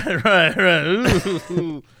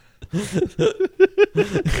 Ooh.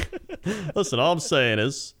 Listen, all I'm saying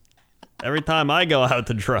is, every time I go out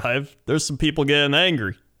to drive, there's some people getting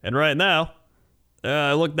angry. And right now,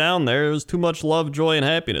 I look down there, there's too much love, joy, and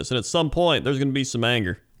happiness. And at some point, there's going to be some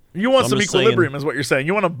anger. You want some equilibrium is what you're saying.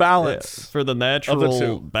 You want a balance. For the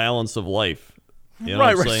natural balance of life. You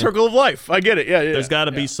know right, circle of life. I get it. Yeah. There's got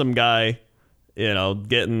to be some guy,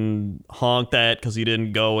 getting honked at because he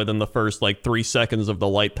didn't go within the first like 3 seconds of the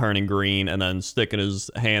light turning green, and then sticking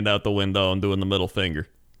his hand out the window and doing the middle finger.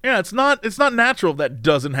 Yeah, it's not natural if that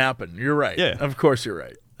doesn't happen. You're right. Yeah, of course you're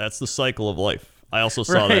right. That's the cycle of life. I also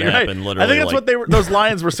saw that happen literally. I think that's what those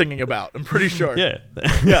lions were singing about. I'm pretty sure. Yeah.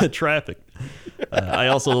 Traffic. I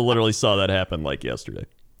also literally saw that happen like yesterday.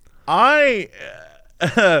 I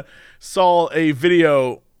saw a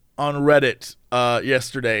video on Reddit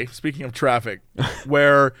yesterday, speaking of traffic,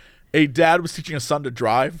 where a dad was teaching a son to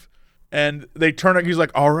drive, and they turn up. He's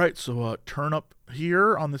like, all right, so turn up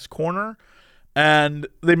here on this corner. And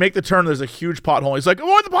they make the turn. There's a huge pothole. He's like,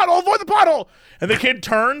 avoid the pothole. And the kid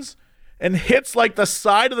turns and hits like the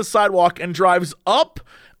side of the sidewalk and drives up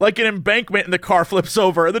like an embankment, and the car flips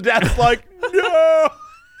over. And the dad's like, no.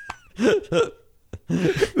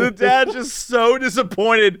 The dad's just so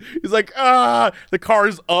disappointed. He's like, the car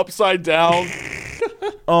is upside down.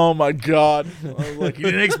 Oh my God. I was like, you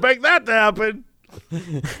didn't expect that to happen.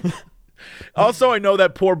 Also, I know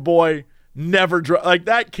that poor boy never like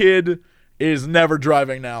that kid is never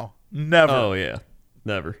driving now. Never. Oh yeah.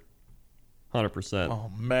 Never. 100%. Oh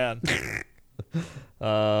man.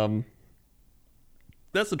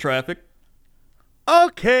 That's the traffic.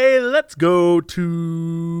 Okay, let's go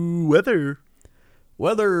to weather.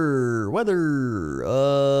 Weather.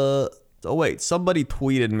 Oh wait, somebody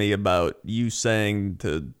tweeted me about you saying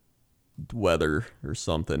to weather or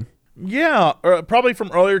something. Yeah, probably from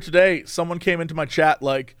earlier today. Someone came into my chat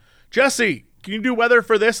like, Jesse, can you do weather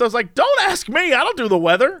for this? I was like, don't ask me. I don't do the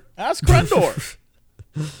weather. Ask Krendor.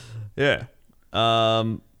 Yeah.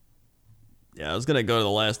 I was going to go to the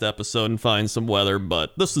last episode and find some weather,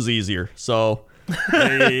 but this is easier. So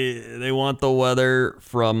they want the weather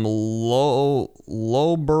from Loughborough,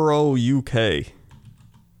 UK.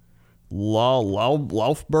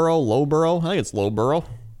 Loughborough? I think it's Loughborough.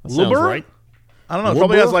 That sounds right. I don't know. It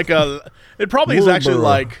probably has like it probably is actually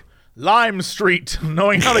like Lime Street,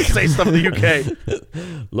 knowing how they say stuff in the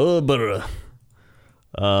UK. Loughborough.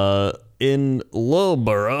 In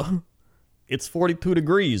Loughborough, it's 42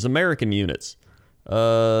 degrees, American units.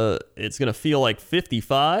 It's going to feel like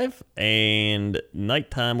 55, and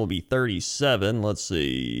nighttime will be 37. Let's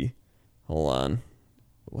see. Hold on.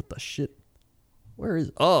 What the shit? Where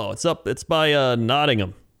is... Oh, it's up. It's by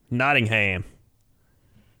Nottingham. Nottingham.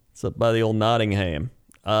 It's up by the old Nottingham.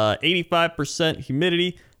 85%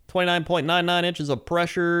 humidity, 29.99 inches of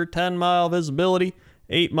pressure, 10-mile visibility,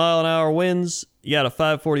 8-mile-an-hour winds. You got a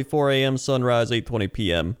 5:44 a.m. sunrise, 8:20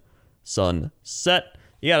 p.m. sunset.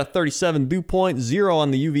 You got a 37 dew point, 0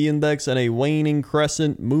 on the UV index, and a waning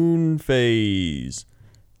crescent moon phase.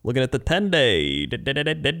 Looking at the 10-day.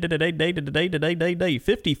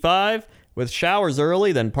 55 with showers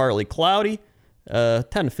early, then partly cloudy. 10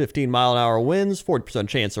 to 15 mile an hour winds, 40%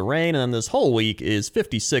 chance of rain, and then this whole week is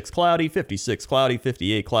 56 cloudy, 56 cloudy,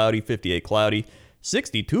 58 cloudy, 58 cloudy,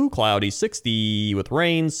 62 cloudy, 60 with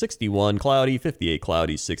rain, 61 cloudy, 58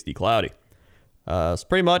 cloudy, 60 cloudy. It's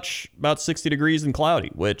pretty much about 60 degrees and cloudy,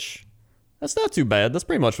 which that's not too bad. That's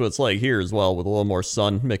pretty much what it's like here as well, with a little more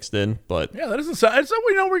sun mixed in. But yeah, that doesn't sound.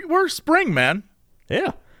 We're spring, man.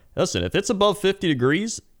 Yeah, listen, if it's above 50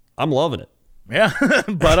 degrees, I'm loving it. Yeah.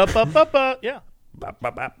 Ba-da-ba-ba-ba. Yeah. Bop,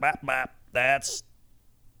 bop, bop, bop, bop. That's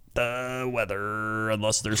the weather,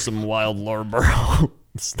 unless there's some wild Loughborough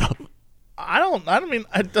stuff. I don't mean,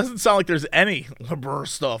 it doesn't sound like there's any LeBron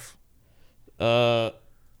stuff. That's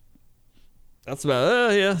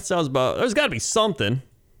about, yeah, sounds about, there's got to be something.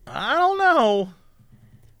 I don't know.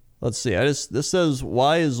 Let's see. This says,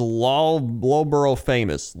 why is Loughborough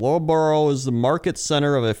famous? Loughborough is the market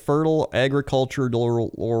center of a fertile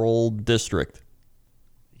agricultural district.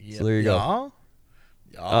 Yep. So there you go.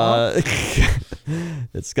 Yeah.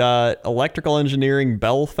 It's got electrical engineering,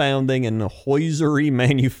 bell founding, and hosiery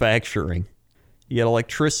manufacturing. You got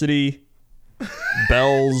electricity,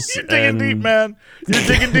 bells, You're digging and deep, man. You're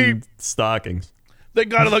digging deep. stockings. They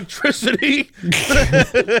got electricity.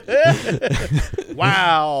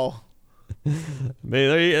 Wow. I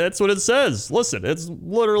mean, that's what it says. Listen, it's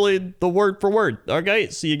literally the word for word. Okay,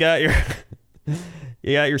 so you got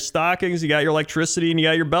your stockings, you got your electricity, and you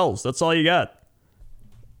got your bells. That's all you got.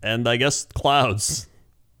 And I guess clouds.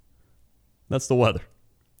 That's the weather.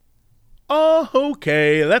 Oh,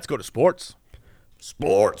 okay. Let's go to sports.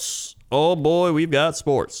 Sports. Oh boy, we've got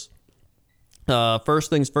sports. First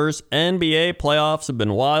things first, NBA playoffs have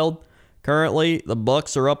been wild. Currently, the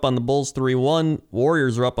Bucks are up on the Bulls 3-1.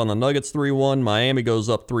 Warriors are up on the Nuggets 3-1. Miami goes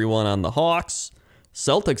up 3-1 on the Hawks.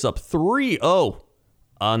 Celtics up 3-0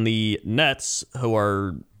 on the Nets,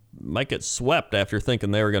 who might get swept after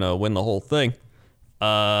thinking they were going to win the whole thing.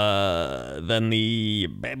 Then the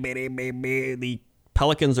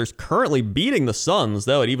Pelicans are currently beating the Suns.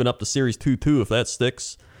 That would even up the series 2-2 if that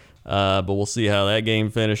sticks. But we'll see how that game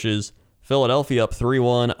finishes. Philadelphia up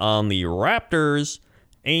 3-1 on the Raptors.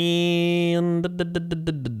 And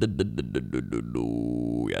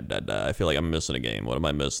I feel like I'm missing a game. What am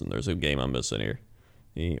I missing? There's a game I'm missing here.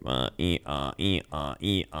 Oh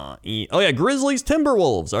yeah, Grizzlies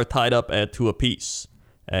Timberwolves are tied up at 2 apiece.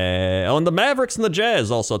 And the Mavericks and the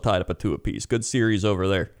Jazz also tied up at 2 apiece. Good series over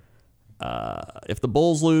there. If the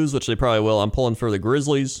Bulls lose, which they probably will, I'm pulling for the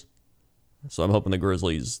Grizzlies. So I'm hoping the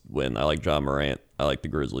Grizzlies win. I like John Morant. I like the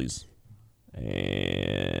Grizzlies.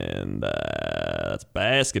 And that's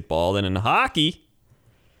basketball. Then in hockey,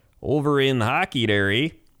 over in hockey there,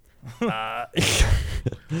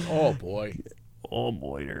 Oh, boy. Oh,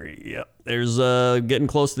 boy, there, yep. There's getting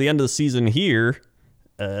close to the end of the season here.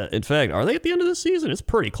 In fact, are they at the end of the season? It's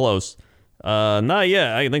pretty close. Not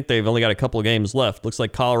yet. I think they've only got a couple of games left. Looks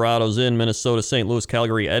like Colorado's in, Minnesota, St. Louis,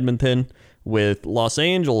 Calgary, Edmonton, with Los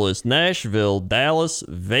Angeles, Nashville, Dallas,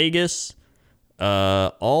 Vegas,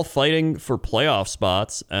 all fighting for playoff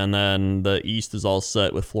spots. And then the East is all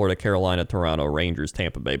set with Florida, Carolina, Toronto, Rangers,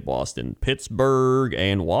 Tampa Bay, Boston, Pittsburgh,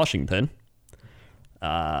 and Washington.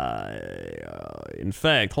 In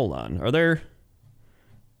fact, hold on. Are there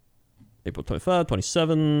April 25,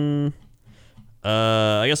 27?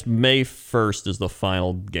 I guess May 1st is the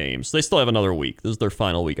final game. So they still have another week. This is their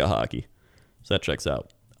final week of hockey. So that checks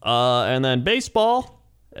out. And then baseball.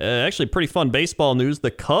 Actually, pretty fun baseball news. The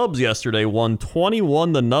Cubs yesterday won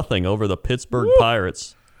 21-0 over the Pittsburgh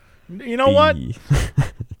Pirates. You know what?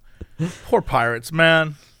 Poor Pirates,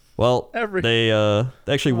 man. Well, they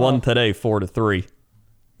actually won today 4-3.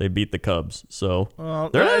 They beat the Cubs. So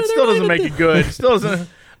That still doesn't make it good. It still doesn't.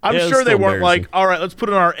 I'm Yeah, sure it's they still weren't like, all right, let's put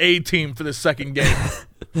in our A team for this second game.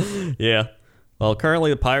 Yeah. Well, currently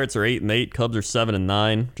the Pirates are 8-8. Cubs are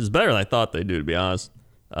 7-9, which is better than I thought they'd do, to be honest.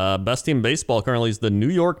 Best team in baseball currently is the New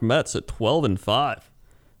York Mets at 12-5,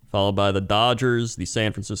 followed by the Dodgers, the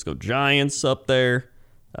San Francisco Giants up there.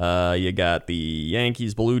 You got the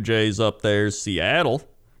Yankees, Blue Jays up there. Seattle,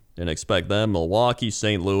 didn't expect them. Milwaukee,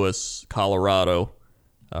 St. Louis, Colorado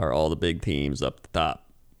are all the big teams up the top.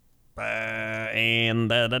 And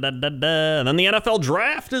then the NFL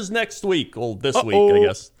draft is next week. Well, this week, I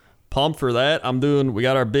guess. Pumped for that. We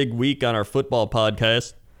got our big week on our football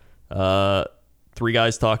podcast. 3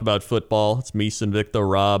 guys talk about football. It's me, Sinvicta,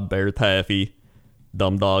 Rob, Bear Taffy,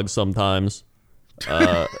 Dumb Dog sometimes.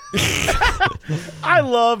 I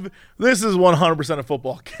love this is 100% a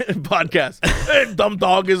football podcast. Hey, Dumb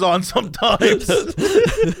Dog is on sometimes.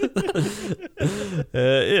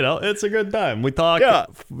 It's a good time. We talk. Yeah.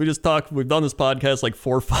 We just talk. We've done this podcast like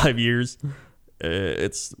 4 or 5 years.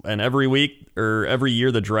 And every week or every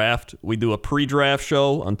year the draft, we do a pre-draft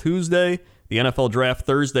show on Tuesday. The NFL draft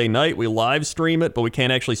Thursday night. We live stream it, but we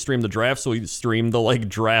can't actually stream the draft, so we stream the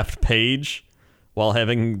draft page while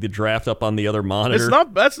having the draft up on the other monitor.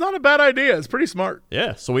 That's not a bad idea. It's pretty smart.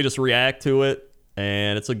 Yeah, so we just react to it,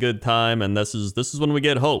 and it's a good time. And this is when we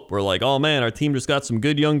get hope. We're like, oh man, our team just got some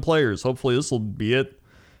good young players. Hopefully this will be it.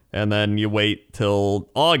 And then you wait till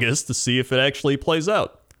August to see if it actually plays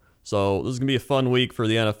out. So this is gonna be a fun week for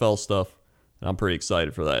the NFL stuff. And I'm pretty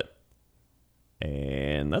excited for that.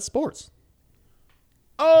 And that's sports.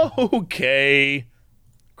 Okay.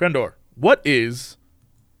 Krendor, what is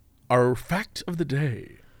our fact of the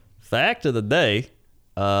day? Fact of the day.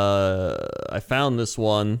 I found this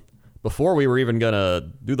one before we were even going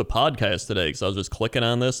to do the podcast today, because I was just clicking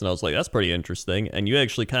on this and I was like, that's pretty interesting. And you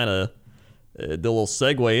actually kind of did a little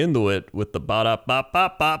segue into it with the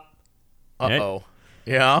bop-bop-bop-bop. Uh-oh.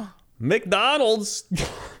 Yeah? McDonald's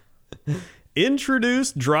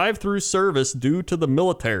introduced drive-through service due to the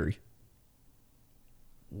military.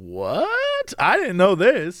 What? I didn't know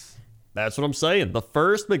this. That's what I'm saying. The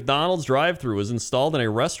first McDonald's drive-thru was installed in a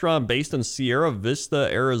restaurant based in Sierra Vista,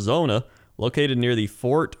 Arizona, located near the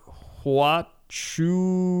Fort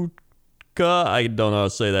Huachuca, I don't know how to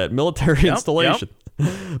say that, military installation.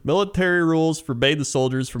 Military rules forbade the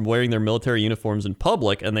soldiers from wearing their military uniforms in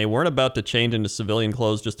public, and they weren't about to change into civilian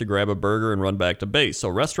clothes just to grab a burger and run back to base. So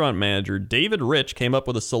restaurant manager David Rich came up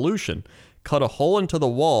with a solution: cut a hole into the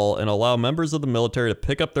wall and allow members of the military to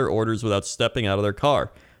pick up their orders without stepping out of their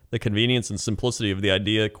car. The convenience and simplicity of the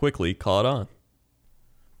idea quickly caught on.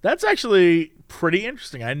 That's actually pretty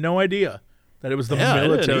interesting. I had no idea that it was the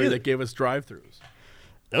military that gave us drive-thrus.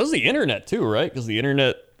 That was the internet too, right? Because the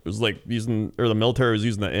internet was like using, or the military was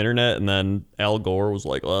using the internet, and then Al Gore was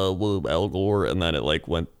like, well, Al Gore, and then it like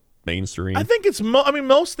went mainstream. I think it's,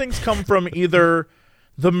 most things come from either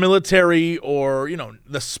the military or,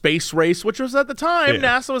 the space race, which was at the time,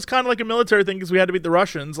 NASA was kind of like a military thing because we had to beat the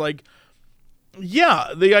Russians. Like,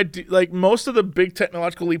 yeah, the idea, like most of the big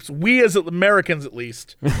technological leaps we as Americans at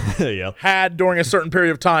least had during a certain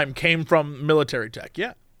period of time came from military tech.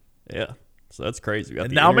 Yeah. So that's crazy. We got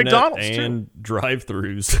and the now internet McDonald's and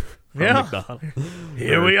drive-thrus from McDonald's.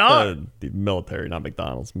 Here we are. The military, not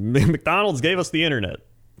McDonald's. McDonald's gave us the internet.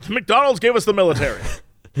 McDonald's gave us the military.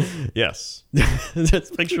 Yes.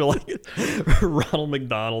 Just picture like Ronald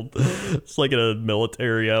McDonald. It's like in a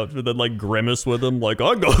military outfit, then like grimace with him, like,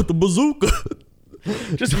 I got the bazooka.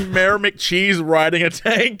 Just Mayor McCheese riding a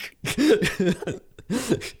tank.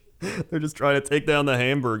 They're just trying to take down the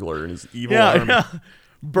Hamburglar and his evil army. Yeah.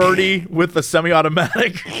 Birdie with the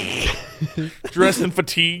semi-automatic, dressed in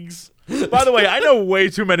fatigues. By the way, I know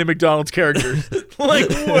way too many McDonald's characters. Like,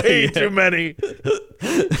 way too many.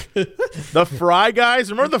 The Fry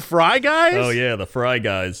Guys. Remember the Fry Guys? Oh, yeah, the Fry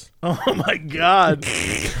Guys. Oh, my God.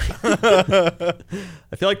 I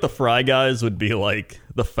feel like the Fry Guys would be like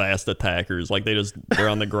the fast attackers. Like, they're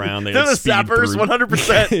on the ground. They're the sappers,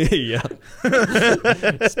 100%. Yeah.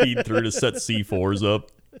 Speed through to set C4s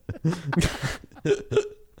up.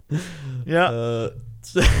 Yeah.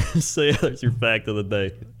 Say there's your fact of the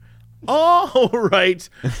day. All right.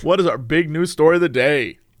 What is our big news story of the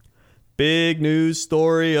day? Big news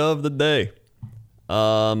story of the day.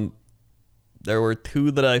 There were two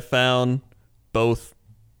that I found, both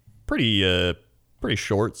pretty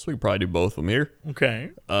short, so we can probably do both of them here. Okay.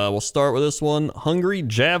 We'll start with this one. Hungry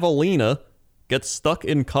Javelina gets stuck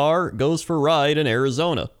in car, goes for ride in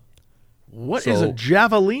Arizona. What is a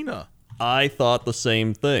Javelina? I thought the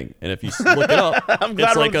same thing, and if you look it up, I'm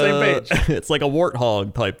glad we're on the same page. It's like a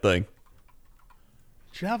warthog type thing.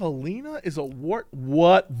 Javelina is a wart.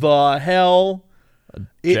 What the hell?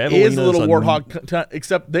 It is a little warthog,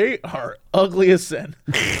 except they are ugly as sin.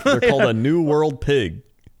 They're called a New World pig.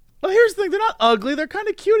 Well, here's the thing: they're not ugly. They're kind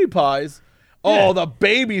of cutie pies. Yeah. Oh, the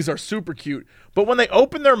babies are super cute, but when they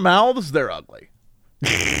open their mouths, they're ugly.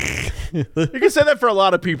 You can say that for a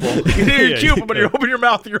lot of people. You're cute, but when you open your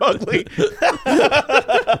mouth, you're ugly.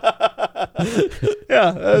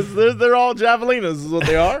 Yeah, they're all Javelinas is what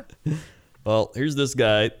they are. Well, here's this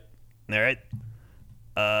guy. All right.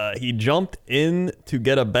 He jumped in to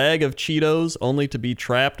get a bag of Cheetos only to be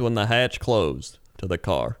trapped when the hatch closed to the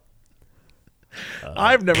car.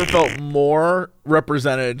 I've never felt more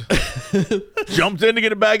represented. Jumped in to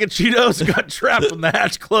get a bag of Cheetos and got trapped when the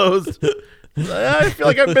hatch closed. I feel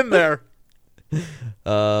like I've been there.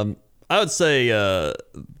 I would say the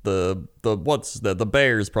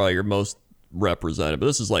bear is probably your most represented, but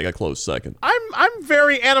this is like a close second. I'm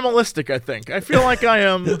very animalistic, I think. I feel like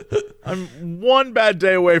I'm one bad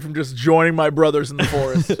day away from just joining my brothers in the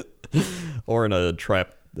forest. Or in a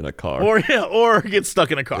trap in a car. Or get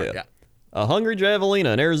stuck in a car. Yeah. A hungry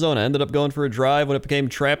Javelina in Arizona ended up going for a drive when it became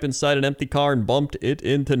trapped inside an empty car and bumped it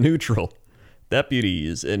into neutral.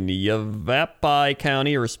 Deputies in Yavapai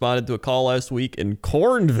County responded to a call last week in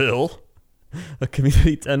Cornville, a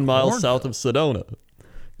community 10 miles south of Sedona.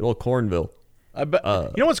 Good old Cornville. I bet.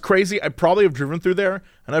 You know what's crazy? I probably have driven through there,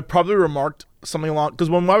 and I probably remarked something along, because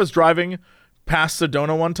when I was driving past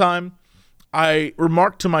Sedona one time, I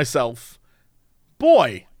remarked to myself,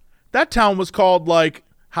 boy, that town was called like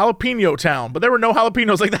Jalapeno Town, but there were no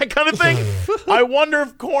jalapenos, like that kind of thing. I wonder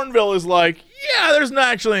if Cornville is like, yeah, there's not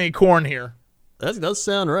actually any corn here. That does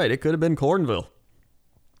sound right. It could have been Cornville.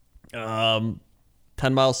 10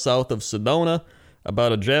 miles south of Sedona,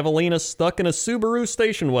 about a javelina stuck in a Subaru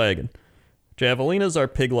station wagon. Javelinas are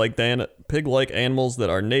pig-like animals that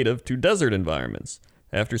are native to desert environments.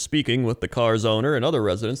 After speaking with the car's owner and other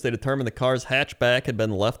residents, they determined the car's hatchback had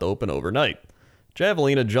been left open overnight.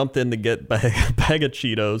 Javelina jumped in to get a bag of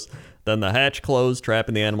Cheetos, then the hatch closed,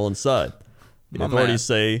 trapping the animal inside. The authorities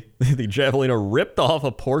say the Javelina ripped off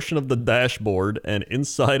a portion of the dashboard and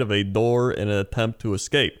inside of a door in an attempt to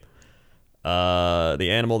escape. The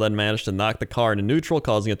animal then managed to knock the car into neutral,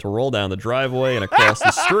 causing it to roll down the driveway and across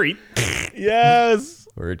the street. Yes.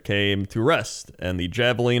 Where it came to rest, and the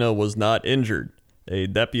Javelina was not injured. A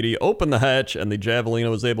deputy opened the hatch, and the Javelina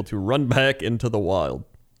was able to run back into the wild.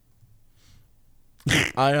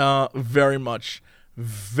 I very much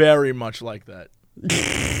like that.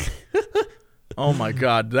 Oh my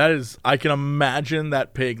God, that is. I can imagine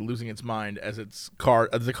that pig losing its mind as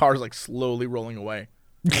the car is like slowly rolling away.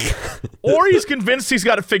 Or he's convinced he's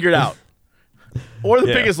got it figured out. Or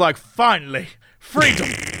the pig is like, finally, freedom.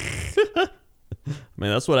 I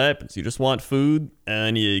mean, that's what happens. You just want food,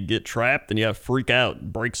 and you get trapped, and you have to freak out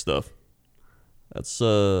and break stuff. That's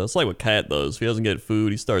like what Cat does. If he doesn't get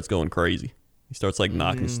food, he starts going crazy. He starts like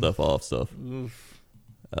knocking stuff off stuff.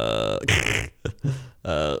 So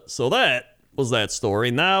that was that story.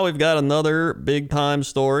 Now we've got another big time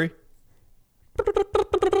story.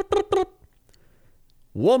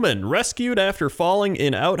 Woman rescued after falling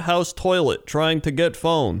in outhouse toilet trying to get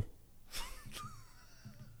phone.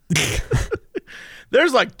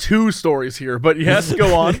 There's like two stories here, but yes,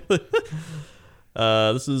 go on.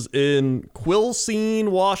 This is in Quilcene,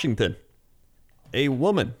 Washington. A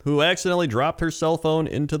woman who accidentally dropped her cell phone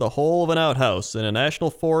into the hole of an outhouse in a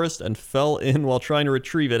national forest and fell in while trying to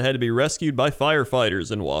retrieve it had to be rescued by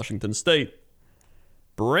firefighters in Washington state.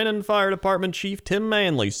 Brennan Fire Department Chief Tim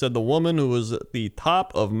Manley said the woman, who was at the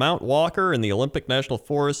top of Mount Walker in the Olympic National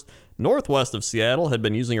Forest northwest of Seattle, had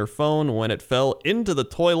been using her phone when it fell into the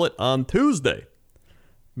toilet on Tuesday.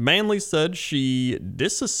 Manley said she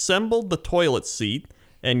disassembled the toilet seat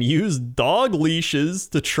and used dog leashes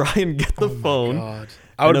to try and get the phone. God.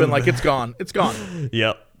 I would have been like, it's gone. It's gone.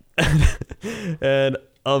 Yep. And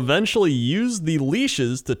eventually used the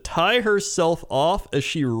leashes to tie herself off as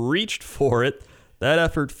she reached for it. That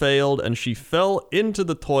effort failed, and she fell into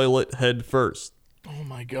the toilet head first. Oh,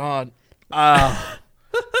 my God.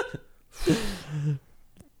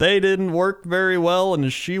 They didn't work very well,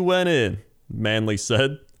 and she went in, Manley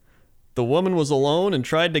said. The woman was alone and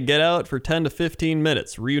tried to get out for 10 to 15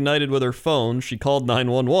 minutes. Reunited with her phone, she called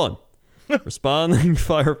 911. Responding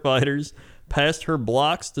firefighters passed her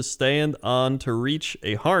blocks to stand on to reach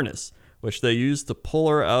a harness, which they used to pull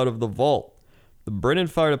her out of the vault. The Brennan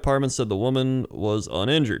Fire Department said the woman was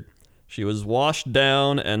uninjured. She was washed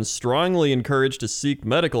down and strongly encouraged to seek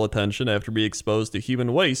medical attention after being exposed to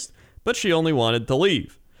human waste, but she only wanted to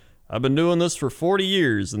leave. I've been doing this for 40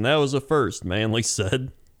 years, and that was a first, Manley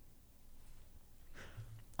said.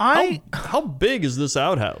 How big is this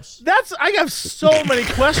outhouse? I have so many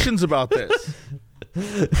questions about this.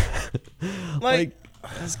 Like,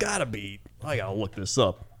 there's gotta be. I gotta look this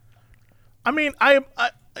up. I mean, I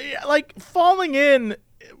like falling in.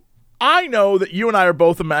 I know that you and I are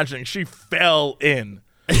both imagining she fell in,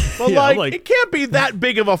 but Yeah, it can't be that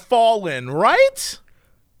big of a fall in, right?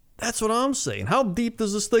 That's what I'm saying. How deep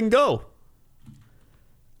does this thing go?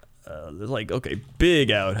 There's like, okay, big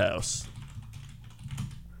outhouse.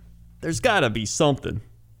 There's gotta be something.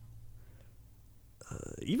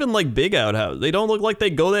 Even like big outhouse, they don't look like they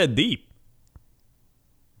go that deep.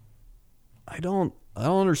 I don't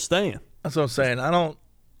understand. That's what I'm saying. I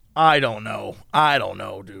don't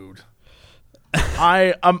know, dude.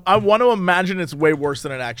 I want to imagine it's way worse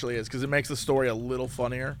than it actually is because it makes the story a little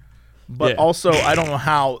funnier. But also, I don't know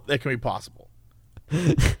how that can be possible.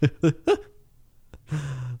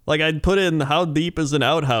 Like, I'd put in how deep is an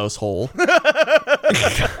outhouse hole.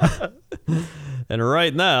 And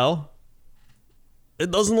right now,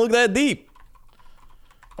 it doesn't look that deep.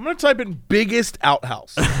 I'm going to type in biggest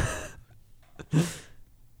outhouse.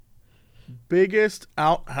 Biggest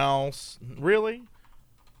outhouse. Really?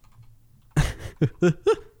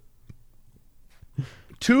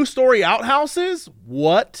 2-story outhouses?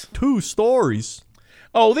 What? 2 stories.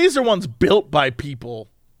 Oh, these are ones built by people.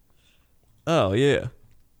 Oh, yeah.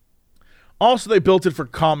 Also, they built it for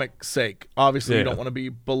comic sake. Obviously, you don't want to be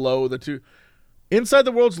below the 2. Inside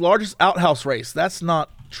the world's largest outhouse race. That's not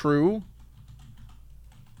true.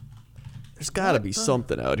 There's got to be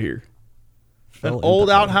something out here. fell An old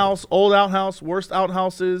into outhouse, worst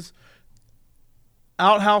outhouses,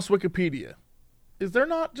 outhouse Wikipedia. Is there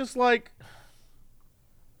not just like...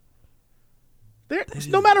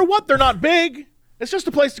 No matter what, they're not big. It's just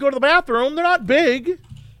a place to go to the bathroom. They're not big.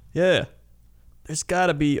 Yeah. There's got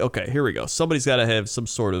to be... Okay, here we go. Somebody's got to have some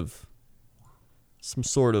sort of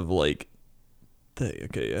like... thing.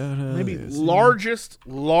 Okay, Maybe largest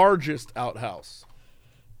outhouse.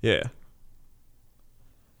 Yeah.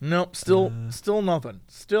 Nope, still nothing.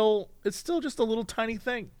 It's still just a little tiny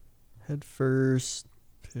thing. Head first.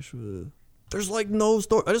 There's like no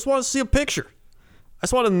store. I just want to see a picture. I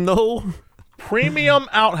just want to know. Premium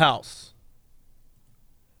outhouse.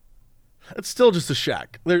 It's still just a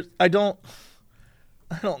shack. I don't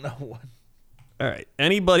know what. All right.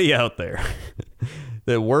 Anybody out there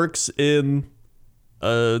that works in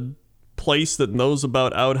a place that knows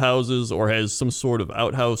about outhouses or has some sort of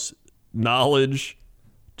outhouse knowledge,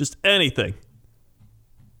 just anything,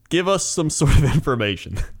 give us some sort of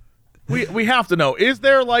information. We have to know. Is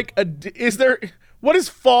there what does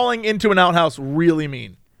falling into an outhouse really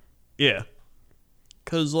mean? Yeah.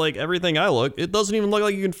 Because, like, everything I look, it doesn't even look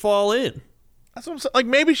like you can fall in. That's what I'm saying. Like,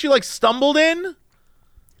 maybe she, like, stumbled in,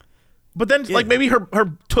 but then, like, maybe her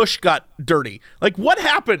tush got dirty. Like, what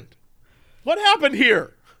happened? What happened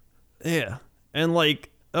here? Yeah. And, like,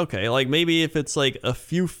 okay, like, maybe if it's, like, a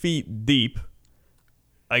few feet deep,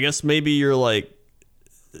 I guess maybe you're, like,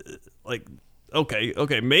 okay,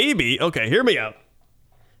 hear me out.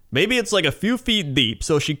 Maybe it's, like, a few feet deep,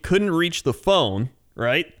 so she couldn't reach the phone,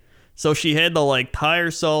 right? So she had to, like, tie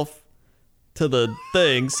herself to the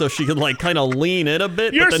thing so she could, like, kind of lean in a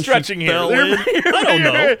bit. You're but then stretching she here. fell in. I don't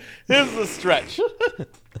know. This is a stretch.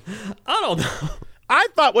 I don't know. I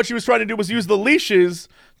thought what she was trying to do was use the leashes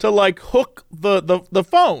to, like, hook the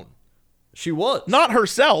phone. She was. Not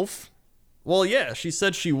herself. Well, yeah, she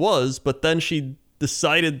said she was, but then she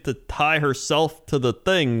decided to tie herself to the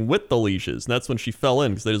thing with the leashes. And that's when she fell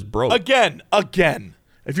in because they just broke. Again.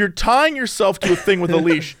 If you're tying yourself to a thing with a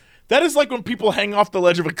leash, that is like when people hang off the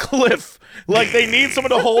ledge of a cliff. Like they need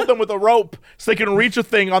someone to hold them with a rope so they can reach a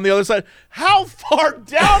thing on the other side. How far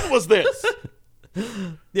down was this?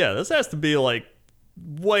 Yeah, this has to be like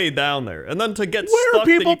way down there. And then to get Where stuck are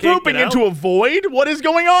people that you can't pooping get into a void? What is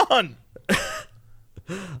going on?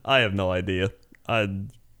 I have no idea.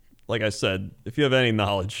 Like I said, if you have any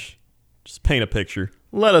knowledge, just paint a picture.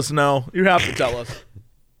 Let us know. You have to tell us.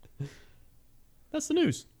 That's the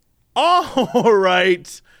news. All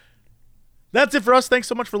right. That's it for us. Thanks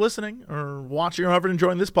so much for listening or watching or however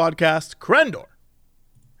enjoying this podcast. Crendor,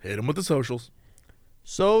 hit him with the socials.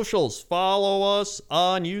 Socials. Follow us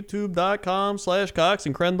on youtube.com/Cox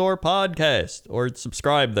and Crendor podcast or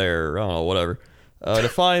subscribe there. I don't know, whatever. To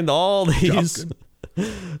find all these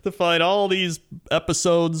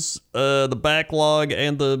episodes, the backlog,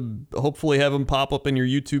 and hopefully have them pop up in your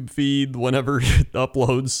YouTube feed whenever it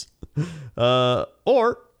uploads.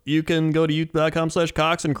 Or you can go to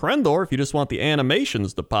youtube.com/Cox and Crendor if you just want the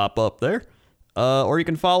animations to pop up there. Or you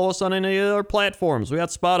can follow us on any of our platforms. We got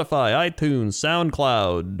Spotify, iTunes,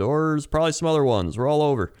 SoundCloud, or there's probably some other ones. We're all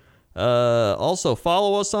over. Also,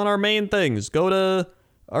 follow us on our main things. Go to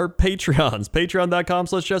our Patreons,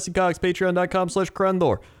 patreon.com/Jesse Cox,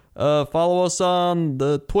 patreon.com/Crendor. Follow us on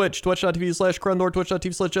the Twitch, twitch.tv/Crendor,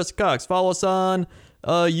 twitch.tv/Jesse Cox. Follow us on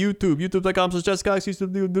YouTube, youtube.com/Jesse Cox,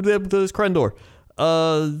 YouTube.com/Crendor.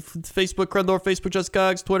 Facebook Crendor, Facebook Jesse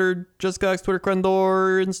Cox, Twitter Jesse Cox, Twitter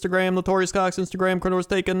Crendor, Instagram Notorious Cox, Instagram Crendor's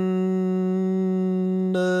Taken,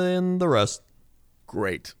 and the rest.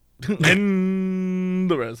 Great.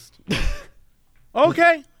 And the rest.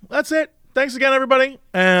 Okay, that's it. Thanks again, everybody,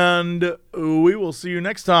 and we will see you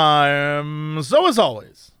next time. So as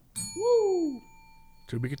always,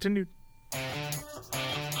 to be continued.